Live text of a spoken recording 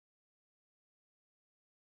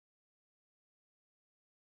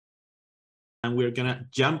And we're gonna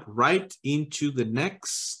jump right into the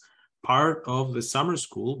next part of the summer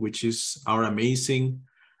school, which is our amazing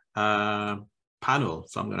panel.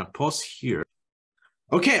 So I'm gonna pause here.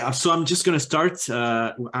 Okay, so I'm just gonna start.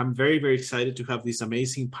 I'm very, very excited to have this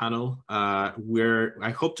amazing panel where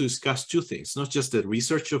I hope to discuss two things, not just the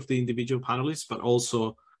research of the individual panelists, but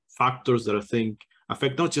also factors that I think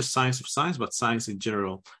affect not just science of science, but science in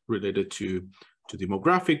general related to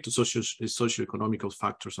demographic, to socioeconomical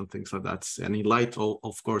factors and things like that. And in light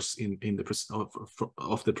of course, in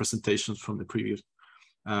the presentations from the previous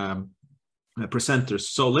presenters.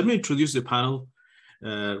 So let me introduce the panel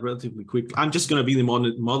relatively quick. I'm just going to be the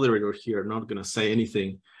moderator here, not going to say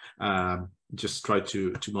anything, just try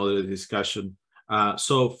to moderate the discussion.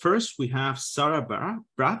 So first we have Sarah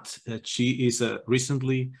Bratt. She is a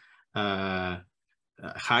recently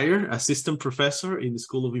hired assistant professor in the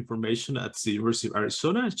School of Information at the University of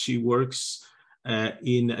Arizona. She works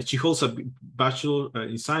she holds a Bachelor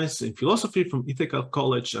in Science in Philosophy from Ithaca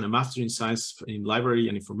College and a Master in Science in Library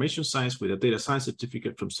and Information Science with a Data Science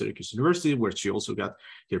certificate from Syracuse University, where she also got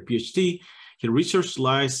her PhD. Her research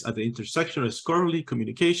lies at the intersection of scholarly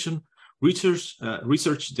communication, research,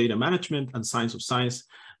 data management, and science of science.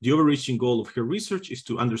 The overreaching goal of her research is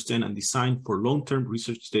to understand and design for long-term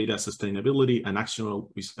research data sustainability and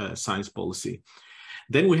actionable science policy.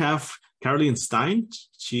 Then we have Carolyn Stein.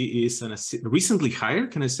 She is recently hired,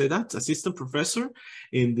 can I say that, assistant professor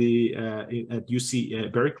in at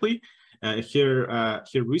UC Berkeley. Her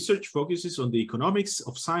research focuses on the economics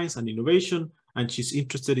of science and innovation, and she's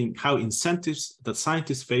interested in how incentives that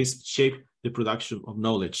scientists face shape the production of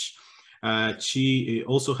knowledge. She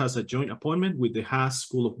also has a joint appointment with the Haas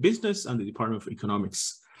School of Business and the Department of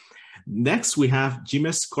Economics. Next, we have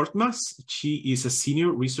Gizem Korkmaz. She is a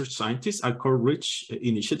senior research scientist at Korkmaz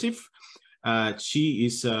Initiative. She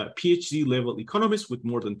is a PhD level economist with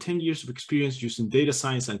more than 10 years of experience using data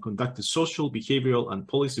science and conducting social, behavioral, and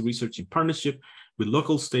policy research in partnership with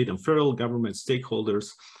local, state, and federal government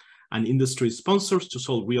stakeholders and industry sponsors to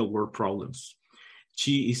solve real-world problems.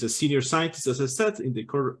 She is a senior scientist, as I said, in the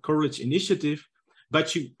Korkmaz Initiative, but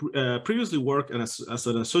she previously worked as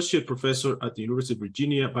an associate professor at the University of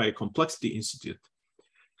Virginia Biocomplexity Institute.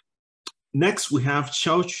 Next, we have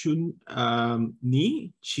Chaoqun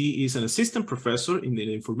Ni. She is an assistant professor in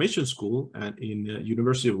the Information School and in the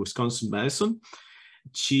University of Wisconsin-Madison.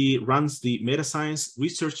 She runs the Meta Science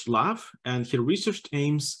Research Lab, and her research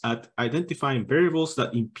aims at identifying variables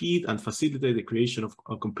that impede and facilitate the creation of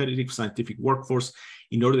a competitive scientific workforce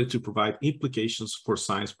in order to provide implications for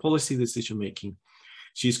science policy decision-making.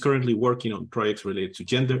 She is currently working on projects related to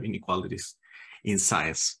gender inequalities in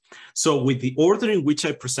science. So with the order in which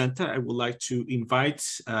I presented, I would like to invite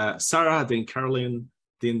Sarah, then Carolyn,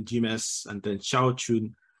 then Gizem, and then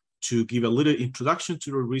Chaoqun to give a little introduction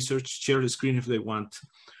to their research, share the screen if they want.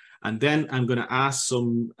 And then I'm going to ask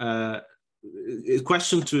some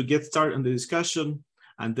questions to get started on the discussion.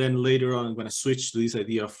 And then later on, I'm going to switch to this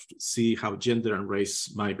idea of see how gender and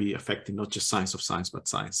race might be affecting not just science of science, but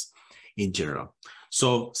science in general.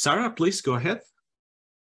 So Sarah, please go ahead.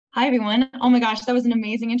 Hi, everyone. Oh my gosh, that was an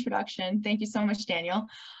amazing introduction. Thank you so much, Daniel.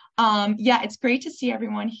 Yeah, it's great to see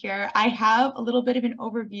everyone here. I have a little bit of an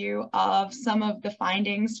overview of some of the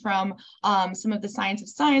findings from some of the science of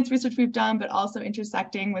science research we've done, but also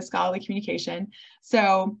intersecting with scholarly communication.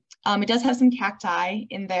 So it does have some cacti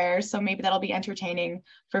in there, so maybe that'll be entertaining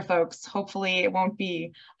for folks. Hopefully it won't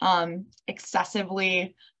be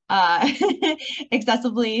excessively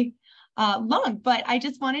long, but I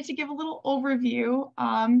just wanted to give a little overview.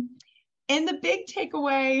 And the big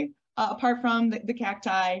takeaway, apart from the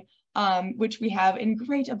cacti, which we have in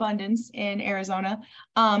great abundance in Arizona,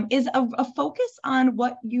 is a focus on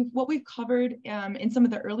what we've covered in some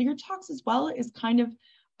of the earlier talks as well, is kind of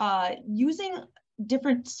using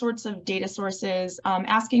different sorts of data sources,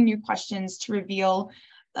 asking new questions to reveal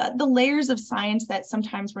the layers of science that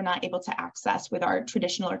sometimes we're not able to access with our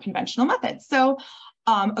traditional or conventional methods. So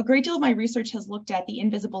a great deal of my research has looked at the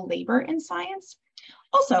invisible labor in science.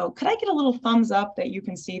 Also, could I get a little thumbs up that you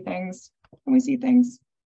can see things? Can we see things?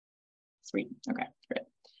 Sweet, okay, great.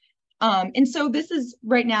 And so this is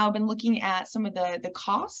right now, I've been looking at some of the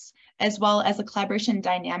costs as well as the collaboration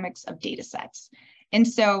dynamics of data sets. And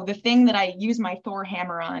so the thing that I use my Thor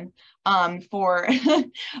hammer on for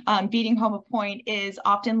beating home a point is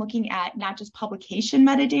often looking at not just publication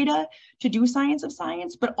metadata to do science of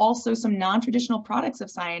science, but also some non-traditional products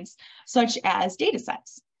of science, such as data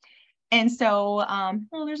sets. And so,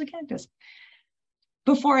 oh, there's a cactus.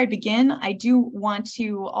 Before I begin, I do want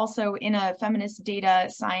to also, in a feminist data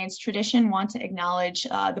science tradition, want to acknowledge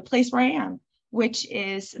the place where I am. which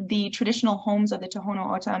is the traditional homes of the Tohono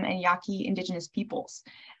O'odham and Yaqui indigenous peoples.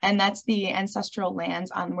 And that's the ancestral lands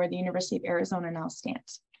on where the University of Arizona now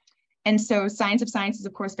stands. And so Science of Science is,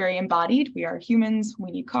 of course, very embodied. We are humans,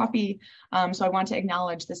 we need coffee. So I want to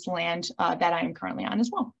acknowledge this land that I am currently on as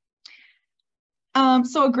well.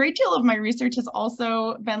 So a great deal of my research has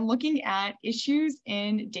also been looking at issues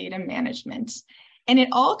in data management. And it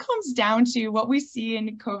all comes down to what we see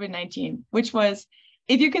in COVID-19, which was,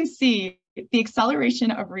 if you can see, the acceleration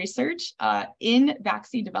of research in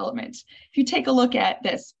vaccine development. If you take a look at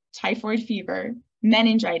this, typhoid fever,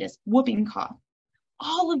 meningitis, whooping cough,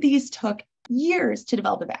 all of these took years to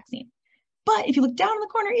develop a vaccine. But if you look down in the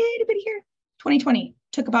corner, a bit here, 2020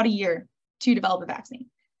 took about a year to develop a vaccine.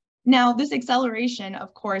 Now, this acceleration,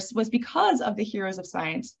 of course, was because of the heroes of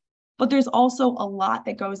science, but there's also a lot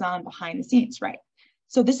that goes on behind the scenes, right?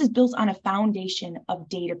 So this is built on a foundation of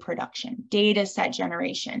data production, data set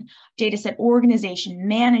generation, data set organization,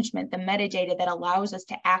 management, the metadata that allows us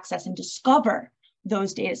to access and discover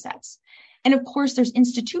those data sets. And of course, there's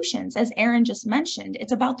institutions, as Aaron just mentioned,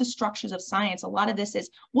 it's about the structures of science. A lot of this is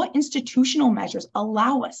what institutional measures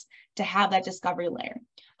allow us to have that discovery layer.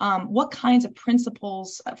 What kinds of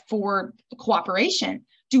principles for cooperation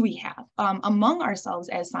do we have among ourselves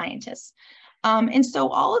as scientists? And so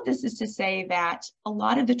all of this is to say that a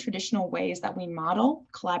lot of the traditional ways that we model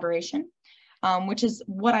collaboration, which is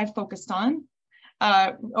what I've focused on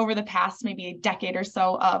over the past maybe a decade or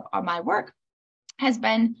so of my work, has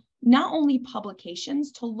been not only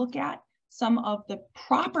publications to look at some of the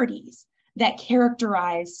properties that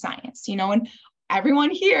characterize science, and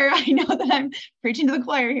everyone here, I know that I'm preaching to the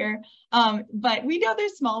choir here, but we know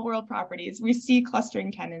there's small world properties. We see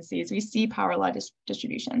clustering tendencies, we see power law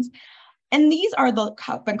distributions. And these are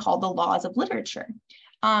have been called the laws of literature.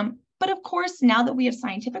 But of course, now that we have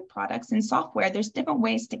scientific products and software, there's different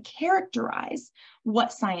ways to characterize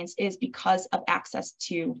what science is because of access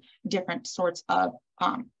to different sorts of,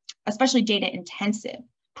 especially data intensive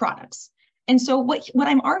products. And so what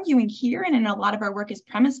I'm arguing here, and in a lot of our work, is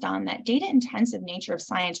premised on that data intensive nature of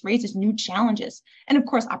science raises new challenges and of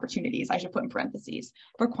course opportunities, I should put in parentheses,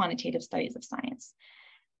 for quantitative studies of science.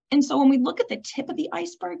 And so when we look at the tip of the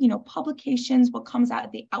iceberg, publications, what comes out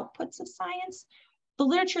of the outputs of science, the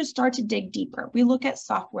literature starts to dig deeper. We look at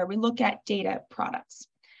software, we look at data products.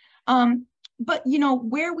 But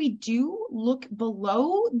where we do look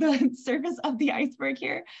below the surface of the iceberg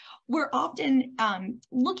here, we're often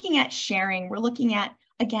looking at sharing. We're looking at,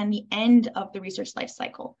 again, the end of the research life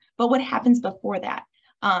cycle. But what happens before that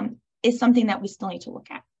is something that we still need to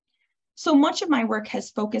look at. So much of my work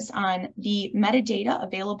has focused on the metadata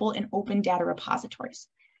available in open data repositories.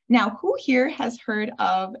 Now, who here has heard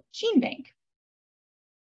of GeneBank?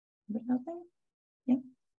 Yeah.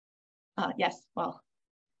 Yes, well,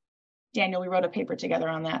 Daniel, we wrote a paper together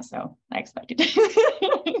on that, so I expected. Glad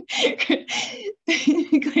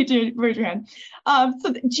you raised your hand.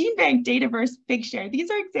 So the GeneBank, Dataverse, Figshare,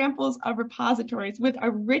 these are examples of repositories with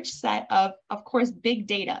a rich set of course, big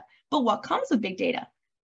data. But what comes with big data?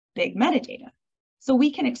 Big metadata. So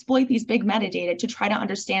we can exploit these big metadata to try to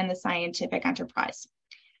understand the scientific enterprise.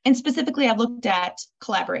 And specifically, I've looked at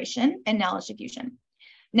collaboration and knowledge diffusion.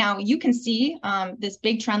 Now you can see this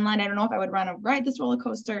big trend line. I don't know if I would ride this roller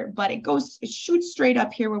coaster, but it shoots straight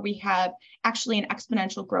up here where we have actually an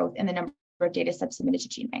exponential growth in the number of data sets submitted to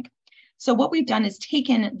GeneBank. So what we've done is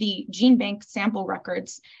taken the GeneBank sample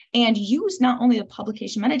records and used not only the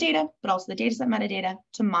publication metadata, but also the dataset metadata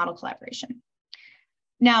to model collaboration.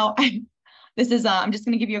 Now, this is, I'm just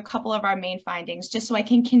going to give you a couple of our main findings just so I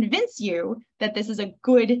can convince you that this is a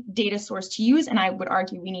good data source to use. And I would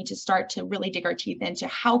argue we need to start to really dig our teeth into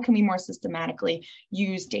how can we more systematically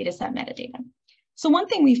use dataset metadata. So one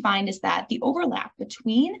thing we find is that the overlap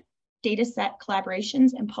between dataset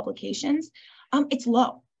collaborations and publications, it's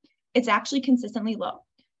low. It's actually consistently low.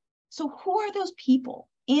 So who are those people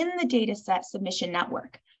in the dataset submission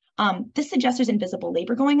network? This suggests there's invisible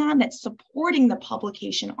labor going on that's supporting the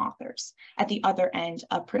publication authors at the other end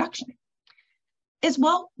of production. As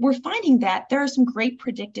well, we're finding that there are some great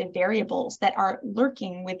predictive variables that are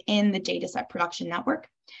lurking within the dataset production network.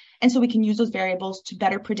 And so we can use those variables to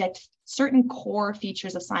better predict certain core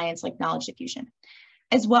features of science like knowledge diffusion.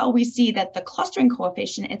 As well, we see that the clustering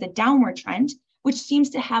coefficient is a downward trend, which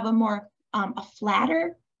seems to have a more a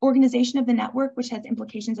flatter organization of the network, which has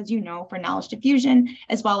implications, as you know, for knowledge diffusion,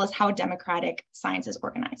 as well as how democratic science is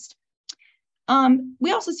organized.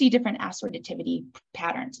 We also see different assortativity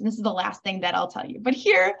patterns, and this is the last thing that I'll tell you. But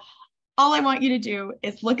here, all I want you to do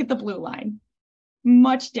is look at the blue line,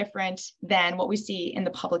 much different than what we see in the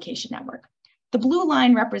publication network. The blue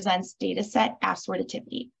line represents dataset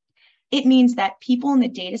assortativity. it means that people in the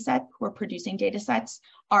data set who are producing data sets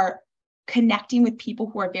are connecting with people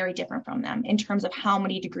who are very different from them in terms of how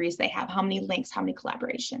many degrees they have, how many links, how many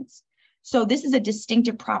collaborations. So this is a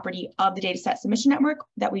distinctive property of the dataset submission network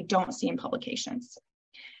that we don't see in publications.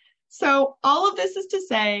 So all of this is to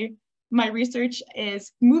say, my research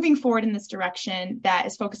is moving forward in this direction that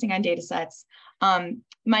is focusing on data sets.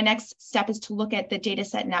 My next step is to look at the data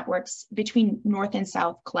set networks between North and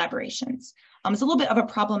South collaborations. It's a little bit of a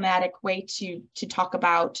problematic way to talk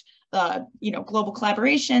about global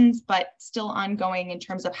collaborations, but still ongoing in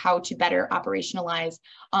terms of how to better operationalize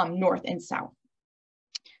North and South.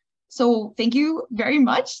 So thank you very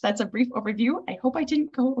much. That's a brief overview. I hope I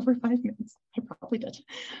didn't go over 5 minutes. I probably did.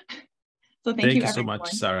 So thank you, so everyone.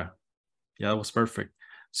 much, Sarah. Yeah, that was perfect.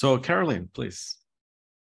 So Carolyn, please.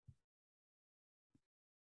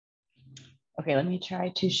 Okay, let me try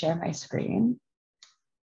to share my screen.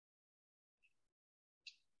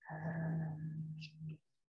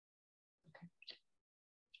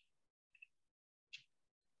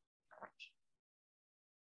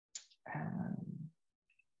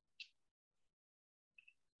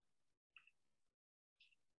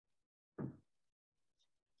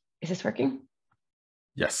 Is this working?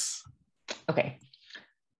 Yes. Okay.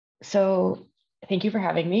 So thank you for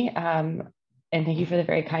having me. And thank you for the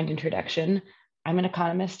very kind introduction. I'm an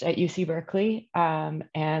economist at UC Berkeley,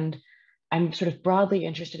 and I'm sort of broadly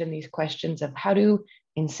interested in these questions of how do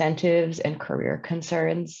incentives and career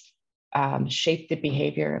concerns shape the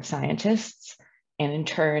behavior of scientists, and in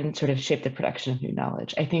turn sort of shape the production of new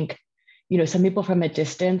knowledge. I think, some people from a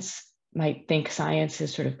distance might think science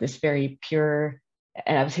is sort of this very pure,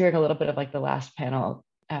 and I was hearing a little bit of like the last panel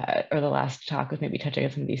or the last talk was maybe touching on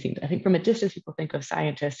some of these things. I think from a distance, people think of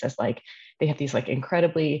scientists as like, they have these like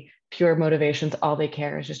incredibly pure motivations. All they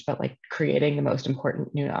care is just about like creating the most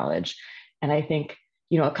important new knowledge. And I think,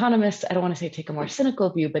 economists, I don't want to say take a more cynical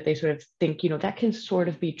view, but they sort of think, that can sort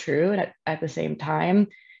of be true. And at the same time,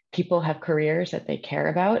 people have careers that they care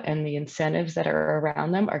about, and the incentives that are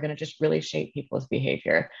around them are going to just really shape people's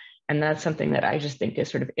behavior. And that's something that I just think is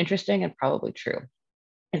sort of interesting and probably true.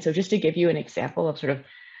 And so just to give you an example of sort of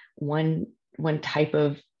one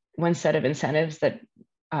set of incentives that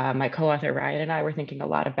my co-author Ryan and I were thinking a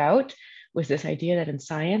lot about was this idea that in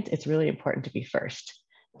science, it's really important to be first.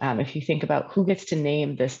 If you think about who gets to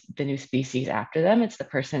name the new species after them, it's the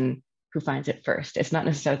person who finds it first. It's not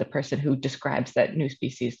necessarily the person who describes that new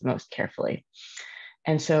species the most carefully.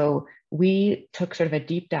 And so we took sort of a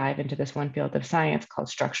deep dive into this one field of science called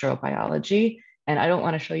structural biology. And I don't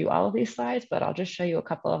want to show you all of these slides, but I'll just show you a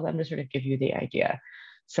couple of them to sort of give you the idea.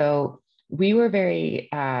 So we were very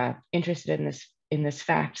interested in this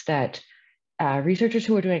fact that researchers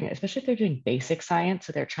who are doing, especially if they're doing basic science,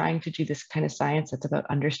 so they're trying to do this kind of science that's about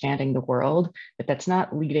understanding the world, but that's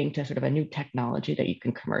not leading to sort of a new technology that you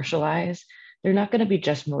can commercialize, they're not going to be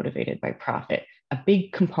just motivated by profit. A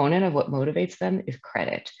big component of what motivates them is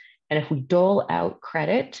credit. And if we dole out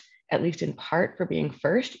credit, at least in part for being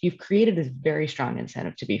first, you've created this very strong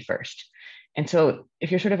incentive to be first. And so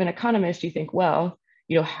if you're sort of an economist, you think, well,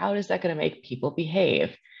 how is that going to make people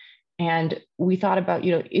behave? And we thought about,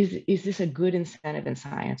 is this a good incentive in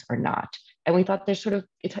science or not? And we thought there's sort of,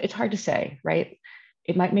 it's hard to say, right?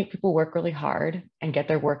 It might make people work really hard and get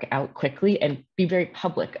their work out quickly and be very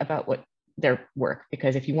public about what their work,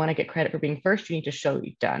 because if you want to get credit for being first, you need to show what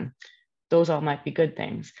you've done. Those all might be good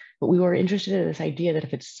things. But we were interested in this idea that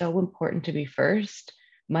if it's so important to be first,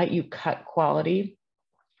 might you cut quality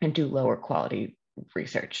and do lower quality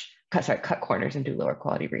research? Cut corners and do lower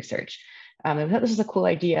quality research. I thought this was a cool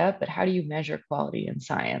idea, but how do you measure quality in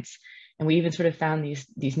science? And we even sort of found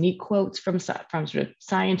these neat quotes from sort of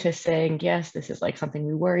scientists saying, yes, this is like something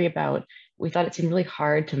we worry about. We thought it seemed really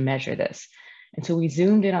hard to measure this. And so we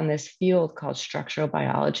zoomed in on this field called structural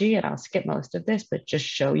biology, and I'll skip most of this, but just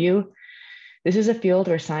show you. This is a field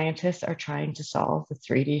where scientists are trying to solve the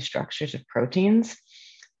 3D structures of proteins.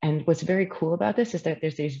 And what's very cool about this is that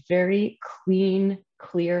there's these very clean,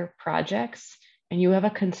 clear projects, and you have a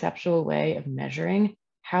conceptual way of measuring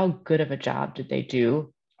how good of a job did they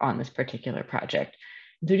do on this particular project.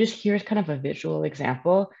 So just here's kind of a visual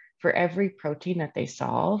example. For every protein that they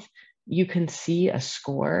solve, you can see a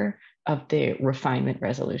score of the refinement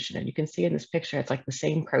resolution. And you can see in this picture, it's like the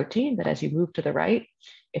same protein, but as you move to the right,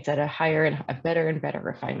 it's at a higher and a better and better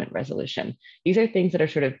refinement resolution. These are things that are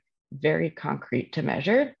sort of very concrete to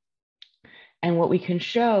measure. And what we can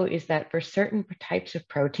show is that for certain types of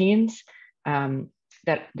proteins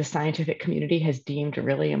that the scientific community has deemed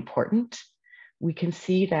really important, we can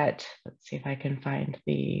see that, let's see if I can find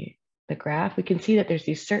the graph, we can see that there's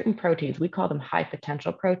these certain proteins, we call them high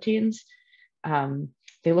potential proteins,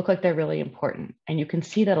 they look like they're really important. And you can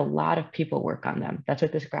see that a lot of people work on them. That's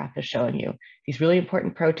what this graph is showing you. These really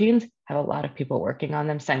important proteins have a lot of people working on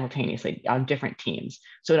them simultaneously on different teams.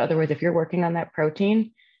 So in other words, if you're working on that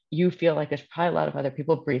protein, you feel like there's probably a lot of other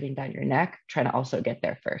people breathing down your neck trying to also get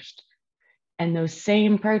there first. And those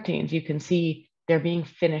same proteins, you can see they're being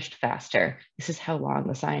finished faster. This is how long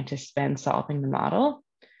the scientists spend solving the model.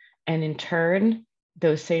 And in turn,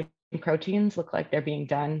 those same proteins look like they're being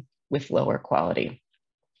done with lower quality.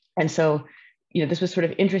 And so, this was sort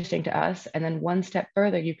of interesting to us. And then one step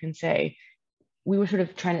further, you can say, we were sort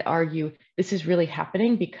of trying to argue, this is really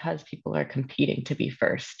happening because people are competing to be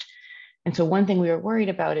first. And so one thing we were worried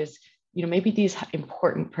about is, maybe these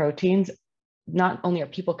important proteins, not only are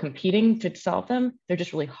people competing to solve them, they're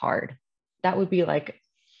just really hard. That would be like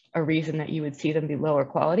a reason that you would see them be lower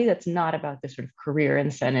quality. That's not about this sort of career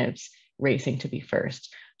incentives racing to be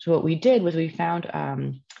first. So what we did was we found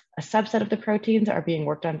a subset of the proteins are being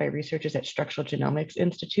worked on by researchers at structural genomics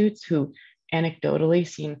institutes who anecdotally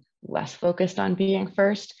seem less focused on being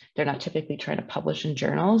first. They're not typically trying to publish in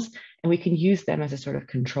journals, and we can use them as a sort of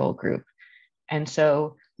control group. And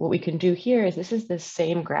so what we can do here is this is the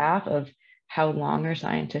same graph of how long are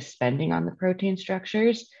scientists spending on the protein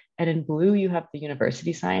structures. And in blue, you have the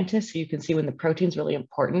university scientists. So you can see when the protein's really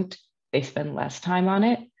important, they spend less time on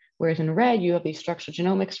it. Whereas in red, you have these structural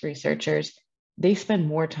genomics researchers. They spend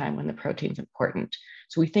more time when the protein's important.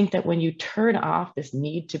 So we think that when you turn off this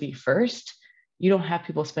need to be first, you don't have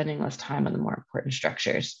people spending less time on the more important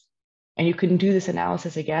structures. And you can do this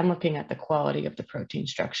analysis again, looking at the quality of the protein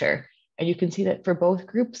structure. And you can see that for both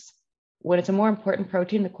groups, when it's a more important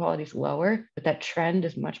protein, the quality is lower, but that trend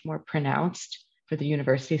is much more pronounced for the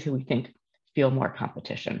universities who we think feel more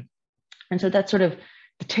competition. And so that's sort of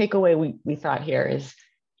the takeaway we thought here is,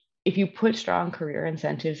 if you put strong career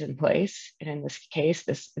incentives in place, and in this case,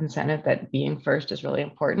 this incentive that being first is really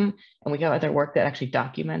important, and we have other work that actually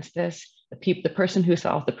documents this, the person who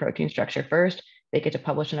solves the protein structure first, they get to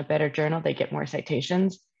publish in a better journal, they get more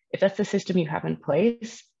citations. If that's the system you have in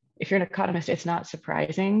place, if you're an economist, it's not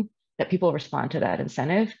surprising that people respond to that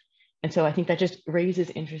incentive. And so I think that just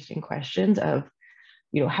raises interesting questions of,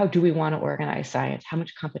 how do we want to organize science? How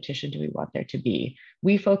much competition do we want there to be?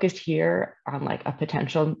 We focused here on like a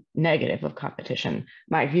potential negative of competition.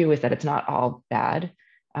 My view is that it's not all bad,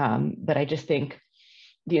 but I just think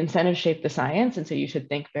the incentives shape the science. And so you should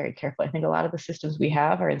think very carefully. I think a lot of the systems we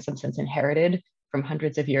have are in some sense inherited from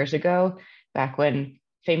hundreds of years ago, back when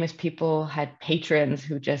famous people had patrons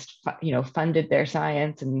who just, funded their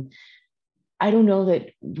science. And I don't know that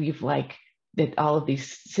that all of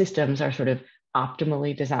these systems are sort of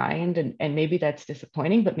optimally designed, and maybe that's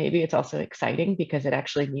disappointing, but maybe it's also exciting because it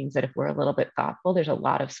actually means that if we're a little bit thoughtful, there's a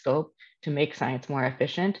lot of scope to make science more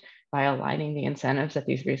efficient by aligning the incentives that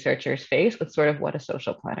these researchers face with sort of what a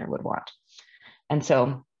social planner would want. And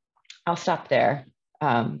so I'll stop there.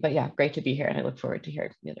 But yeah, great to be here, and I look forward to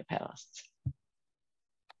hearing from the other panelists.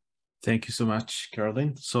 Thank you so much,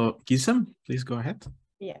 Carolyn. So Gizem, please go ahead.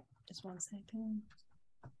 Yeah, just one second.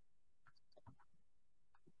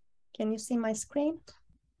 Can you see my screen?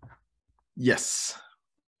 Yes.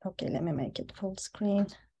 Okay, let me make it full screen.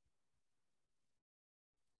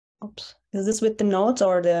 Oops, is this with the notes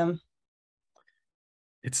or the?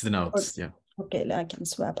 It's the notes, yeah. Okay, I can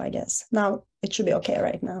swap, I guess. Now it should be okay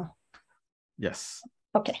right now. Yes.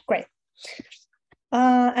 Okay, great.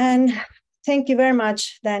 And thank you very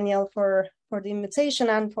much, Daniel, for the invitation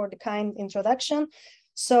and for the kind introduction.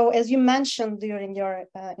 So as you mentioned during your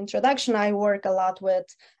introduction, I work a lot with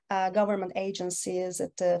government agencies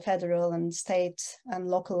at the federal and state and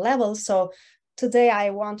local level. So today I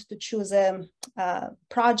want to choose a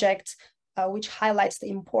project which highlights the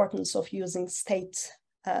importance of using state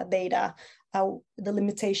data, the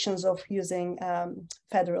limitations of using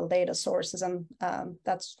federal data sources, and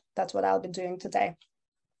that's what I'll be doing today.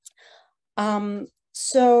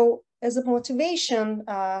 So as a motivation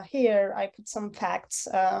here, I put some facts,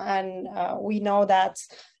 and we know that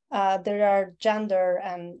there are gender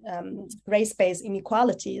and race-based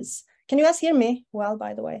inequalities. Can you guys hear me well,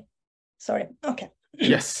 by the way? Sorry, okay.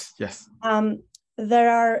 Yes, yes.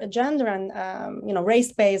 There are gender and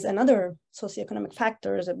race-based and other socioeconomic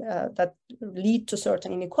factors that lead to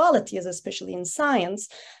certain inequalities, especially in science.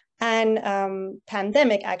 And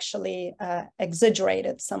pandemic actually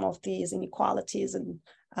exaggerated some of these inequalities, and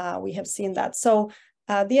we have seen that. So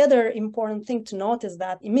the other important thing to note is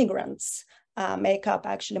that immigrants make up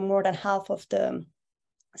actually more than half of the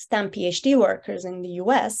STEM PhD workers in the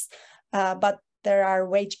US, but there are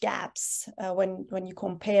wage gaps when you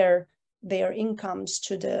compare their incomes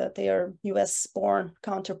to their US-born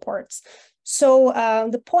counterparts. So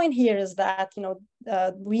the point here is that,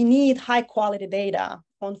 we need high quality data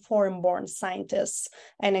on foreign-born scientists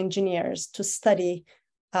and engineers to study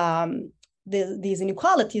these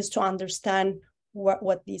inequalities, to understand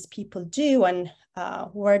what these people do and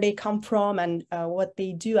where they come from, and what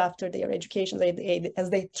they do after their education as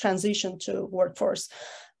they transition to workforce.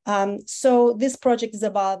 So this project is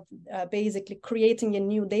about basically creating a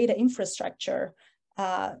new data infrastructure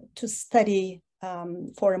to study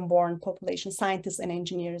foreign-born population scientists and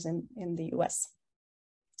engineers in the US.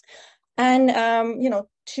 And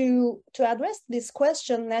to address this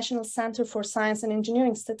question, National Center for Science and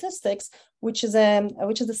Engineering Statistics, which is a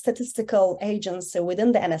statistical agency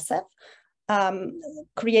within the NSF,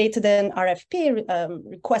 created an RFP,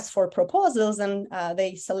 request for proposals, and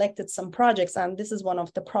they selected some projects. And this is one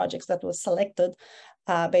of the projects that was selected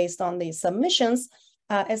based on these submissions.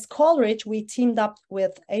 As Coleridge, we teamed up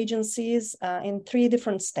with agencies in 3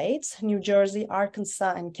 different states, New Jersey,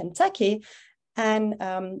 Arkansas, and Kentucky. And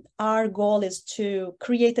our goal is to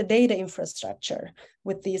create a data infrastructure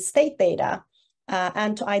with the state data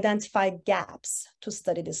and to identify gaps to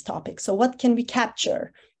study this topic. So what can we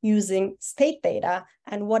capture using state data,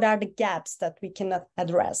 and what are the gaps that we cannot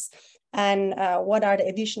address? And what are the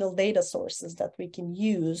additional data sources that we can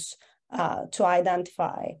use to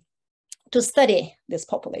identify, to study this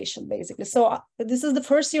population, basically. So this is the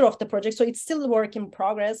first year of the project, so it's still a work in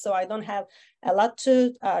progress, so I don't have a lot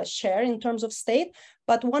to share in terms of state,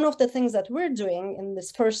 but one of the things that we're doing in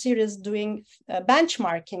this first year is doing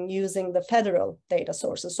benchmarking using the federal data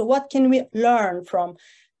sources. So what can we learn from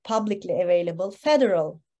publicly available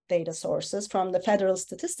federal data sources, from the federal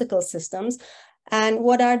statistical systems, and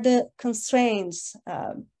what are the constraints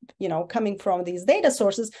coming from these data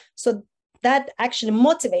sources? So that actually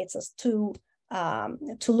motivates us to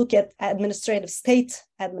look at state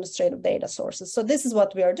administrative data sources. So this is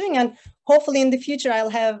what we are doing, and hopefully in the future I'll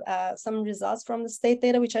have some results from the state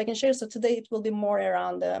data which I can share. So today it will be more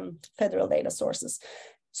around federal data sources.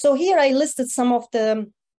 So here I listed some of the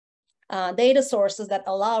data sources that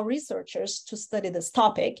allow researchers to study this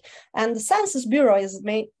topic, and the Census Bureau is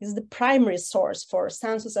the primary source for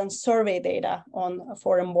census and survey data on a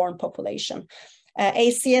foreign-born population.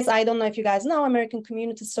 ACS, I don't know if you guys know, American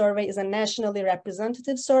Community Survey is a nationally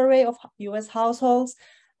representative survey of US households.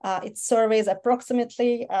 It surveys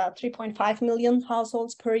approximately 3.5 million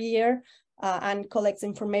households per year and collects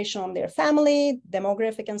information on their family,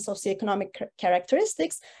 demographic and socioeconomic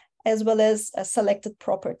characteristics, as well as selected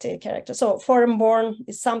property character. So foreign-born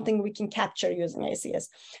is something we can capture using ACS.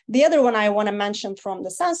 The other one I want to mention from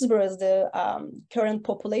the Census Bureau is the current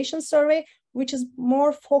population survey, which is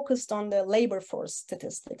more focused on the labor force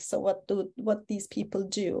statistics. So what these people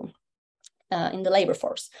do in the labor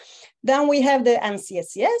force. Then we have the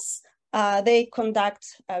NCSES. They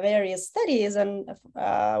conduct various studies, and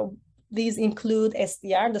these include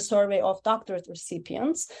SDR, the survey of doctorate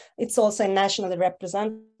recipients. It's also a nationally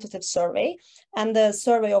representative survey, and the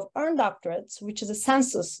survey of earned doctorates, which is a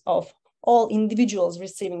census of all individuals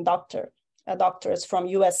receiving doctorates from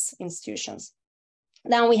US institutions.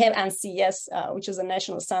 Then we have NCES, which is a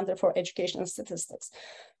National Center for Education and Statistics.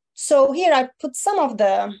 So here I put some of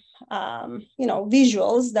the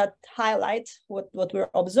visuals that highlight what we're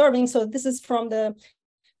observing. So this is from the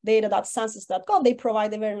data.census.gov. They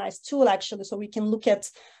provide a very nice tool, actually, so we can look at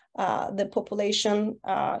the population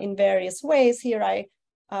in various ways. Here I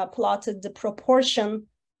plotted the proportion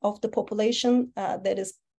of the population that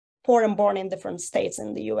is foreign-born in different states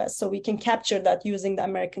in the US. So we can capture that using the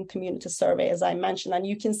American Community Survey, as I mentioned, and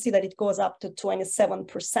you can see that it goes up to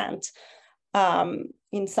 27%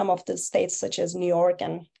 in some of the states such as New York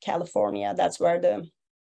and California. That's where the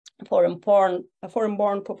foreign-born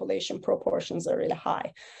population proportions are really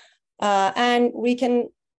high. And we can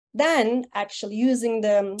then, actually using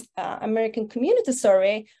the American Community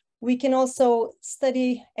Survey, we can also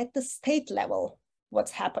study at the state level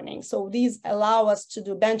what's happening. So these allow us to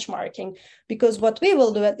do benchmarking, because what we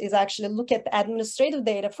will do is actually look at the administrative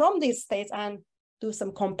data from these states and do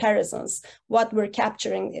some comparisons. What we're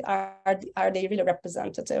capturing, are they really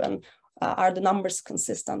representative, and are the numbers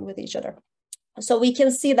consistent with each other? So we can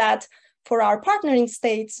see that for our partnering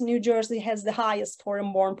states, New Jersey has the highest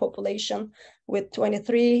foreign-born population with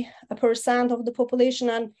 23% of the population,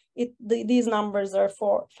 and these numbers are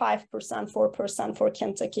for 5%, 4% for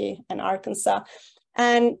Kentucky and Arkansas.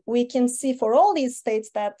 And we can see for all these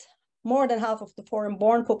states that more than half of the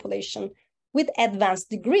foreign-born population with advanced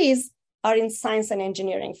degrees are in science and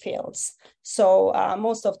engineering fields. So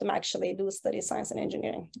most of them actually do study science and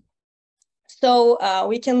engineering. So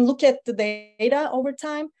we can look at the data over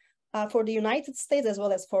time for the United States as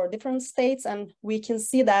well as for different states, and we can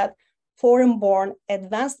see that foreign-born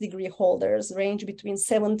advanced degree holders range between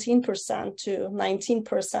 17% to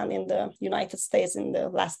 19% in the United States in the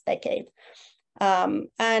last decade. And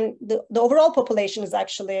the overall population is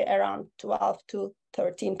actually around 12 to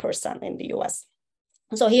 13% in the US.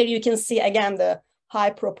 So here you can see, again, the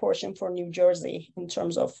high proportion for New Jersey in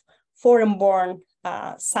terms of foreign-born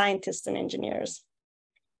scientists and engineers.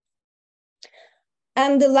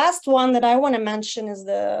 And the last one that I want to mention is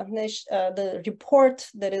the report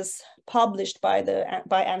that is published by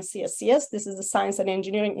NCSCS. This is the Science and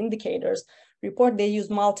Engineering Indicators report. They use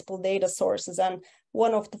multiple data sources, and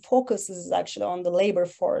one of the focuses is actually on the labor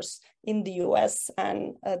force in the US,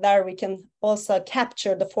 and there we can also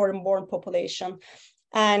capture the foreign-born population.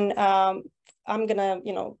 And I'm gonna,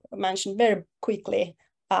 mention very quickly.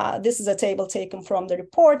 This is a table taken from the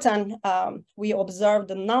report, and we observed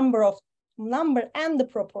the number and the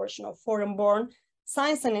proportion of foreign-born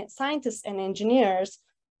scientists and engineers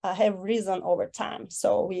have risen over time.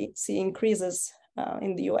 So we see increases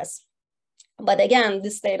in the US. But again,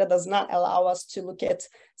 this data does not allow us to look at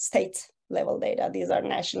state level data. These are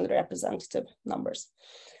nationally representative numbers.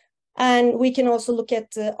 And we can also look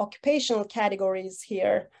at the occupational categories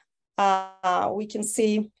here. We can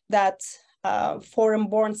see that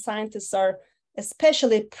foreign-born scientists are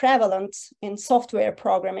especially prevalent in software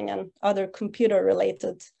programming and other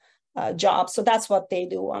computer-related jobs. So that's what they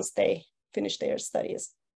do once they finish their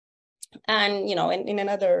studies. And in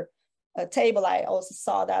another table, I also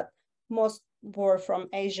saw that most were from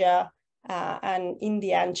Asia and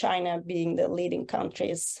India and China being the leading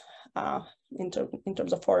countries in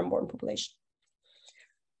terms of foreign-born population.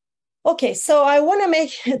 Okay, so I want to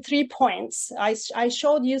make 3 points. I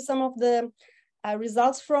showed you some of the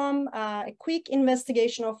results from a quick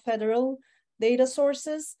investigation of federal data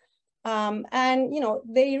sources. And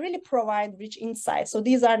they really provide rich insights. So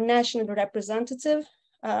these are nationally representative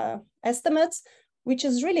estimates, which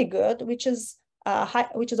is really good, which is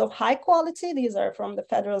of high quality. These are from the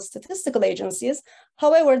federal statistical agencies.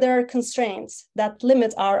 However, there are constraints that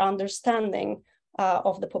limit our understanding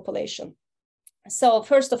of the population. So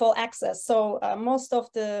first of all, access. So most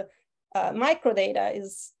of the microdata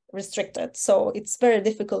is restricted. So it's very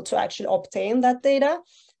difficult to actually obtain that data.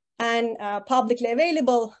 And publicly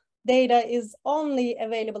available data is only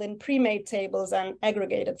available in pre-made tables and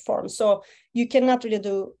aggregated forms. So you cannot really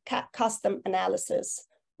do custom analysis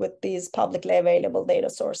with these publicly available data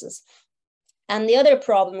sources. And the other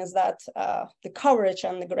problem is that the coverage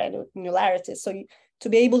and the granularity. So to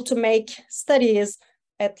be able to make studies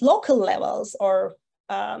at local levels or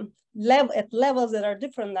at levels that are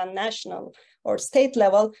different than national or state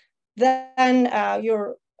level, then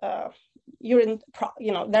there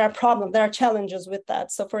are problems, there are challenges with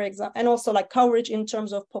that. So for example, and also like coverage in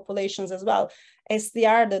terms of populations as well.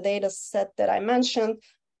 SDR, the data set that I mentioned,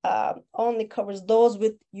 only covers those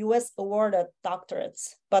with US awarded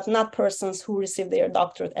doctorates, but not persons who receive their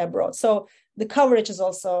doctorate abroad. So the coverage is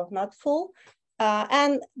also not full.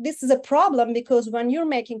 And this is a problem because when you're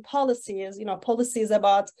making policies, policies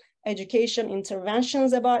about education,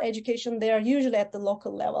 interventions about education, they are usually at the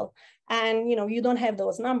local level. And you don't have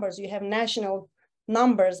those numbers, you have national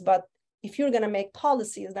numbers, but if you're gonna make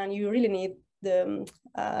policies, then you really need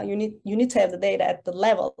you need to have the data at the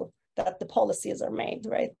level that the policies are made,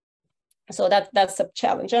 right? So that's a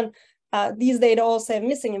challenge. And these data also have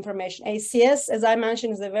missing information. ACS, as I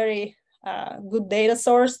mentioned, is a very good data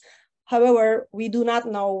source. However, we do not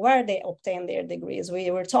know where they obtain their degrees.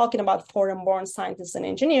 We were talking about foreign-born scientists and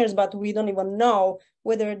engineers, but we don't even know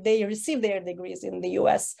whether they receive their degrees in the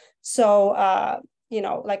US. So,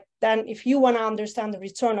 then if you want to understand the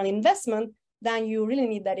return on investment, then you really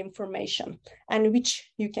need that information, and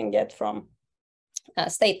which you can get from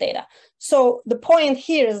state data. So the point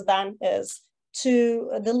here is the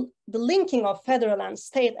linking of federal and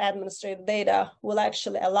state administrative data will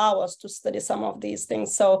actually allow us to study some of these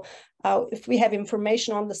things. So if we have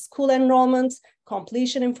information on the school enrollments,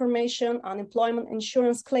 completion information, unemployment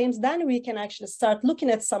insurance claims, then we can actually start looking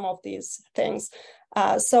at some of these things.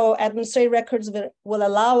 So administrative records will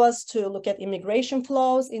allow us to look at immigration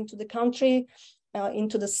flows into the country,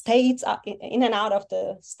 into the states, in and out of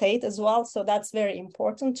the state as well. So that's very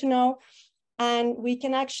important to know. And we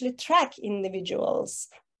can actually track individuals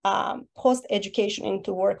post-education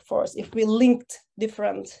into workforce if we linked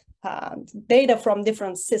different data from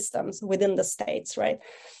different systems within the states, right?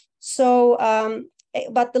 So,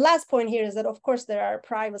 but the last point here is that, of course, there are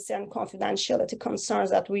privacy and confidentiality concerns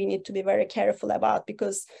that we need to be very careful about,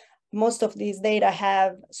 because most of these data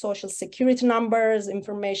have social security numbers,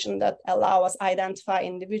 information that allow us identify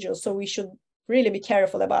individuals. So we should really be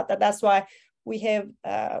careful about that. That's why we have,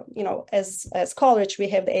 as college, we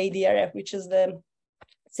have the ADRF, which is the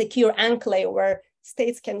secure enclave where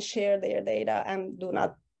states can share their data and do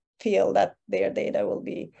not feel that their data will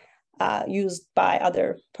be used by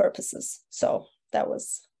other purposes. So that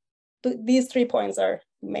was, these 3 points are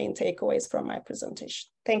main takeaways from my presentation.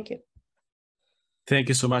 Thank you. Thank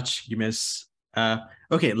you so much, Gizem.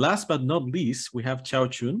 Okay, last but not least, we have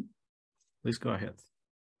Chaoqun. Please go ahead.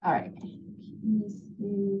 All right.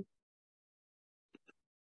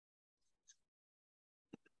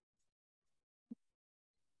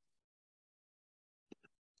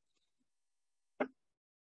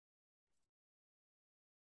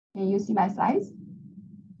 Can you see my slides?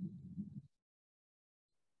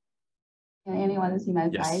 Can anyone see my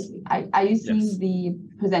slides? Are you seeing the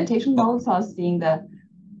presentation notes or seeing the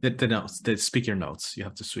notes, the speaker notes? You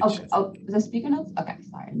have to switch. Okay, oh, the speaker notes? Okay,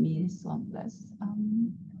 sorry, let me swap this.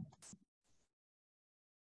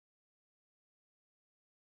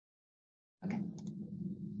 Okay.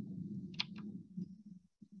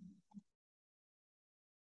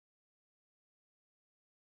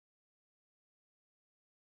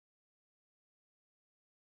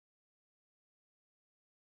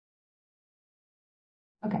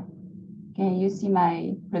 Okay, can you see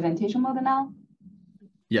my presentation mode now?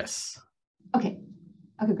 Yes. Okay,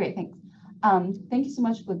 okay, great, thanks. Thank you so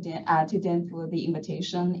much for Dan for the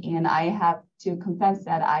invitation, and I have to confess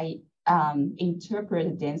that I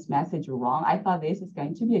interpreted Dan's message wrong. I thought this is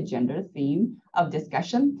going to be a gender theme of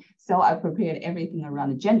discussion, so I prepared everything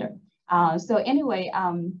around gender. So anyway,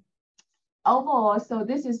 overall, so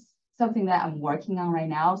this is something that I'm working on right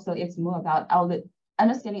now. So it's more about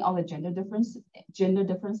understanding all the gender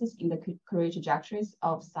differences in the career trajectories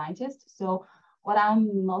of scientists. So what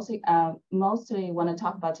I'm mostly want to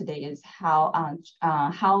talk about today is how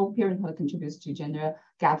parenthood contributes to gender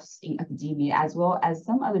gaps in academia, as well as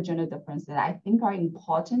some other gender differences that I think are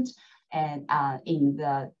important and in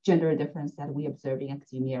the gender difference that we observe in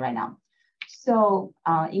academia right now. So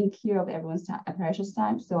in care of everyone's precious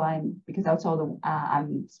time, so because I was told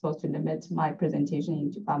I'm supposed to limit my presentation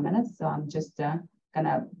into 5 minutes, so I'm just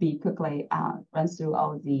gonna be quickly run through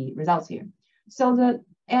all the results here. So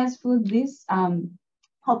as for this,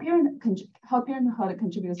 how parenthood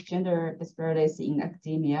contributes gender disparities in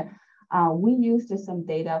academia, we used some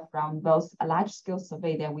data from both a large-scale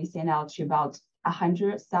survey that we sent out to about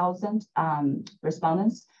 100,000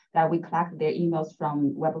 respondents that we collect their emails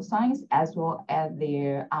from Web of Science, as well as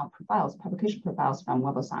their publication profiles from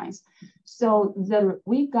Web of Science. So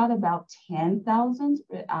we got about 10,000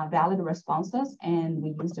 valid responses, and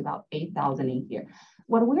we used about 8,000 in here.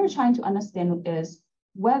 What we are trying to understand is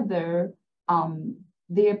whether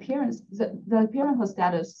the parenthood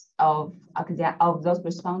status of those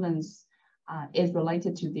respondents is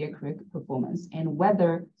related to their career performance, and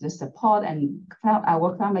whether the support and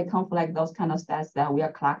work family conflict, those kind of stats that we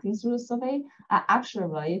are collecting through the survey, are actually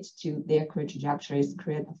related to their career trajectories,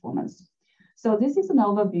 career performance. So this is an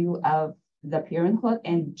overview of the parenthood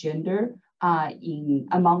and gender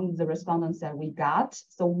among the respondents that we got.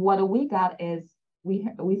 So what we got is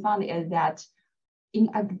we found is that in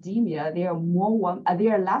academia, women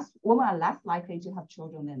are less likely to have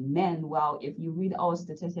children than men. Well, if you read all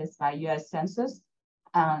statistics by U.S. Census,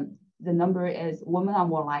 the number is women are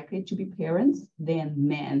more likely to be parents than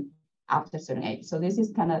men after a certain age. So this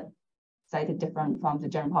is kind of slightly different from the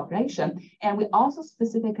general population. And we also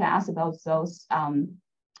specifically asked about those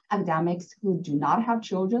academics who do not have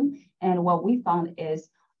children. And what we found is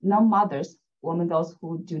non-mothers, women, those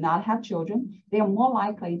who do not have children, they are more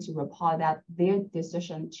likely to report that their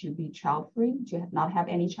decision to be child-free, to not have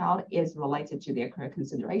any child, is related to their career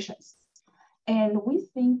considerations. And we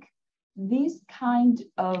think these kind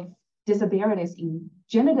of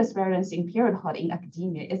gender disparities in parenthood in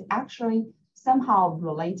academia is actually somehow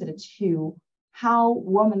related to how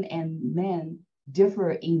women and men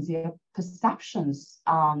differ in their perceptions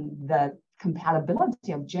on the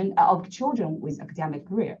compatibility of children with academic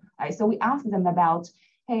career, right? So we asked them about,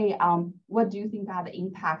 hey, what do you think are the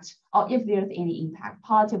impact, or if there's any impact,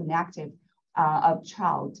 positive, negative, of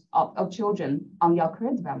children on your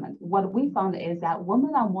career development? What we found is that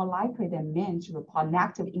women are more likely than men to report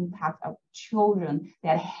negative impact of children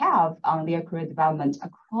that have on their career development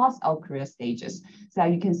across all career stages. So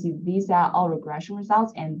you can see these are all regression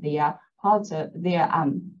results, and they are positive, they are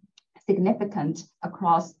significant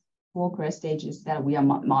across 4 career stages that we are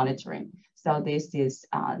monitoring. So this is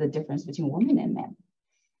the difference between women and men.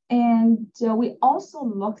 And we also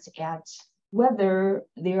looked at whether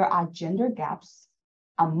there are gender gaps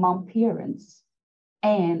among parents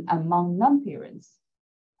and among non-parents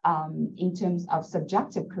in terms of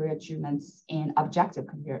subjective career achievements and objective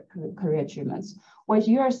career achievements. What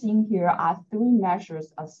you are seeing here are three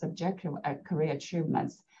measures of subjective career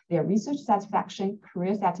achievements. They're research satisfaction,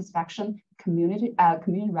 career satisfaction, community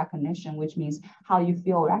recognition, which means how you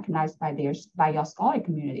feel recognized by your scholarly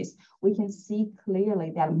communities. We can see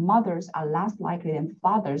clearly that mothers are less likely than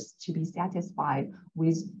fathers to be satisfied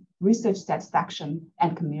with research satisfaction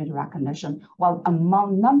and community recognition, while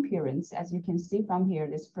among non-parents, as you can see from here,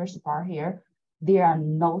 this first bar here, there are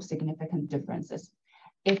no significant differences.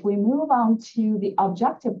 If we move on to the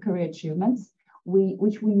objective career achievements,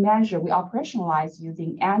 which we measure, we operationalize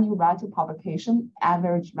using annual relative publication,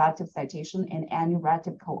 average relative citation, and annual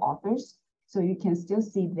relative co-authors. So you can still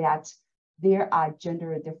see that there are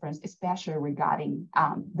gender differences, especially regarding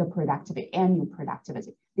the productivity, annual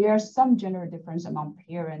productivity. There are some gender difference among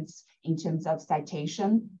parents in terms of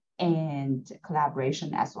citation and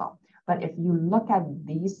collaboration as well. But if you look at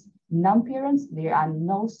these non-parents, there are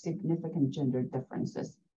no significant gender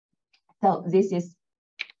differences. So this is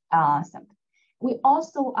something. We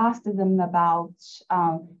also asked them about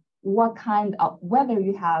whether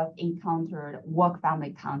you have encountered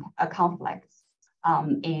work-family conflicts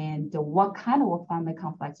and what kind of work-family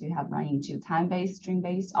conflicts you have run into, time-based,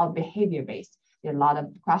 stream-based, or behavior-based. There are a lot of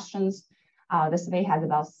questions. The survey has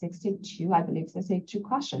about 62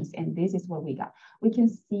 questions, and this is what we got. We can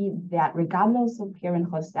see that regardless of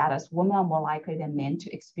parenthood status, women are more likely than men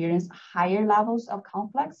to experience higher levels of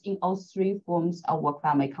conflicts in all three forms of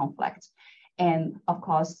work-family conflict. And of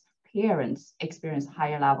course, parents experience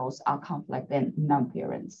higher levels of conflict than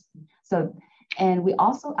non-parents. So, and we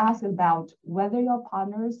also asked about whether your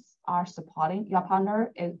partners are supporting, your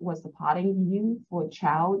partner was supporting you for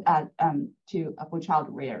child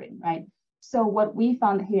rearing, right? So what we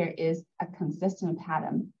found here is a consistent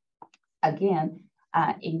pattern, again,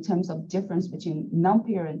 in terms of difference between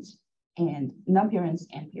non-parents and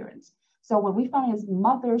parents. So what we found is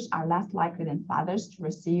mothers are less likely than fathers to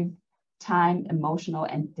receive time, emotional,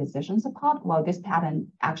 and decision support, while this pattern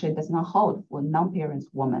actually does not hold for non-parents,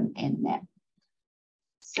 women, and men.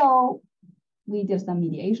 So we did some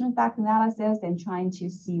mediation fact analysis and trying to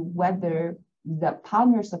see whether the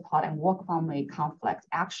partner support and work-family conflict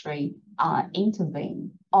actually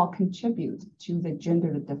intervene or contribute to the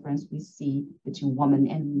gender difference we see between women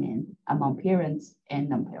and men among parents and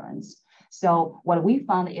non-parents. So what we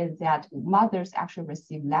found is that mothers actually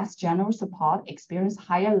receive less general support, experience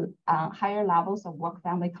higher levels of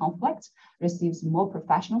work-family conflict, receives more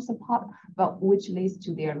professional support, but which leads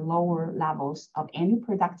to their lower levels of annual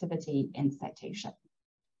productivity and citation.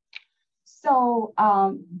 So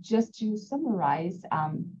just to summarize,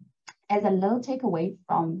 as a little takeaway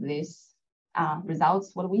from this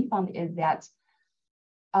results, what we found is that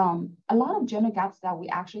a lot of gender gaps that we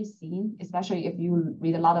actually seen, especially if you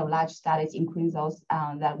read a lot of large studies, including those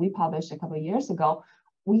that we published a couple of years ago,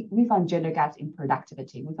 we found gender gaps in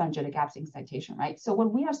productivity. We found gender gaps in citation, right? So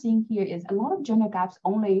what we are seeing here is a lot of gender gaps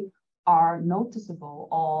only are noticeable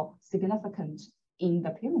or significant in the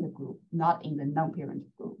parent group, not in the non-parent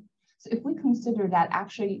group. So if we consider that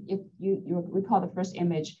actually, if you recall the first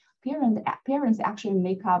image, parents actually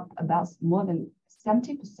make up about more than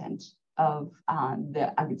 70% of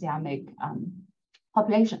the academic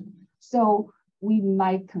population. So we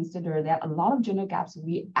might consider that a lot of gender gaps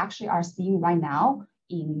we actually are seeing right now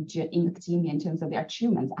in academia in terms of their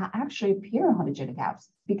achievements are actually parenthood gender gaps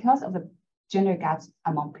because of the gender gaps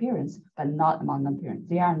among parents, but not among non-parents.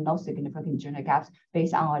 There are no significant gender gaps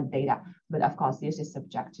based on our data, but of course, this is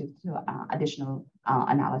subjective to additional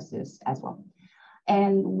analysis as well.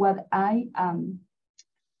 And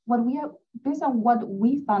based on what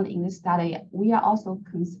we found in this study, we also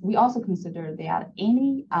consider that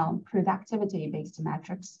any productivity-based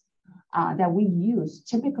metrics that we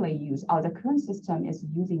typically use, or the current system is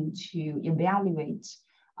using to evaluate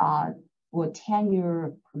or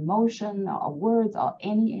tenure, promotion, or awards, or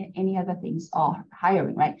any other things, or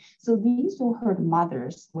hiring, right? So these will hurt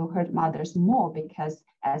mothers more because,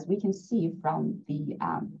 as we can see from the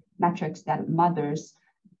metrics, that mothers,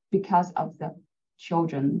 because of the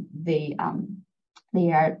children, they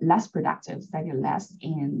are less productive, slightly less,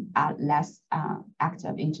 and are less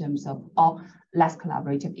active in terms of, or less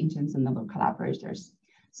collaborative in terms of number of collaborators.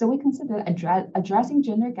 So we consider addressing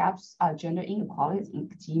gender gaps, gender inequalities in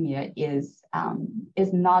academia is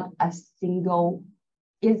not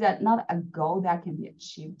a goal that can be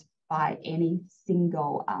achieved by any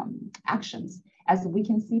single actions. As we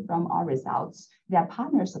can see from our results, that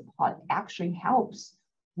partner support actually helps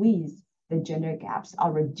with the gender gaps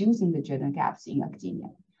or reducing the gender gaps in academia.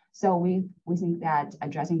 So we think that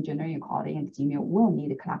addressing gender inequality in academia will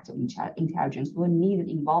need collective intelligence, will need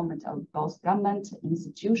the involvement of both government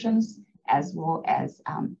institutions as well as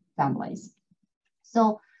families.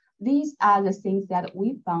 So these are the things that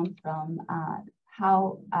we found from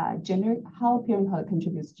how parenthood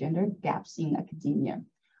contributes gender gaps in academia.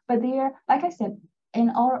 But there, like I said,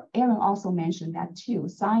 and Aaron also mentioned that too,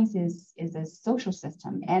 science is a social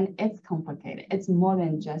system and it's complicated. It's more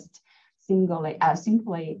than just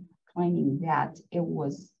simply claiming that it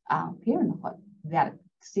was parenthood that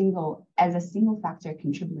as a single factor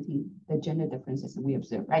contributing the gender differences we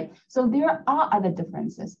observe, right? So there are other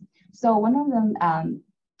differences. So one of them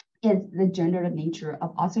is the gender nature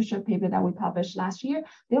of authorship paper that we published last year.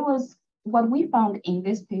 What we found in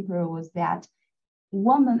this paper was that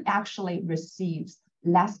women actually receives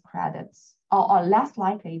less credits or less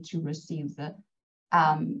likely to receive the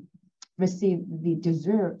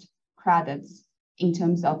deserved credits in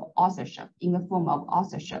terms of authorship, in the form of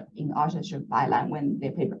authorship, in authorship byline when the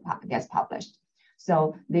paper gets published.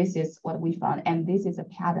 So this is what we found, and this is a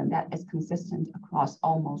pattern that is consistent across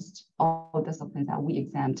almost all disciplines that we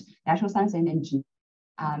examined, natural science and engineering,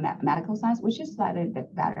 medical science, which is slightly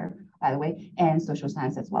bit better, by the way, and social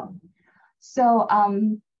science as well. So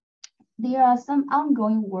there are some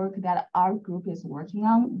ongoing work that our group is working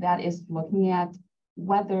on that is looking at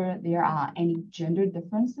whether there are any gender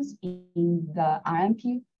differences in the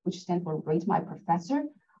RMP, which stands for Rate My Professor.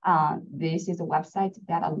 This is a website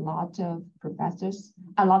that a lot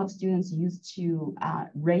of students use to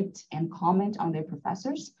rate and comment on their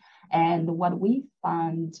professors. And what we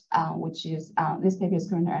found, which is, this paper is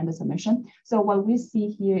currently under submission. So what we see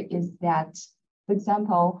here is that, for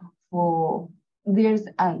example, there's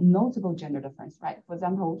a notable gender difference, right? For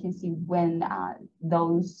example, we can see when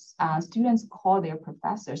those students call their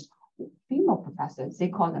professors female professors, they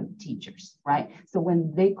call them teachers, right? So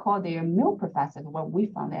when they call their male professors, what we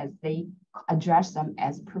found is they address them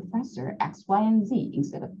as professor X, Y, and Z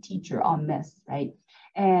instead of teacher or miss, right?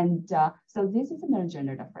 And so this is another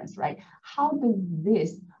gender difference, right? How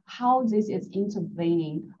this is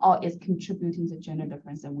intervening or is contributing to gender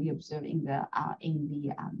difference that we observe in the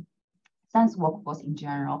science workforce in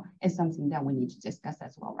general is something that we need to discuss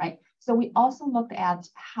as well, right? So we also looked at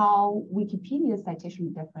how Wikipedia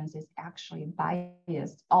citation differences actually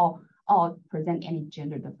biased or present any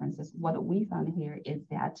gender differences. What we found here is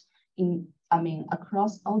that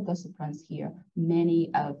across all disciplines here, many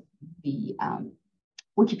of the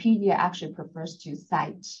Wikipedia actually prefers to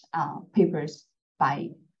cite papers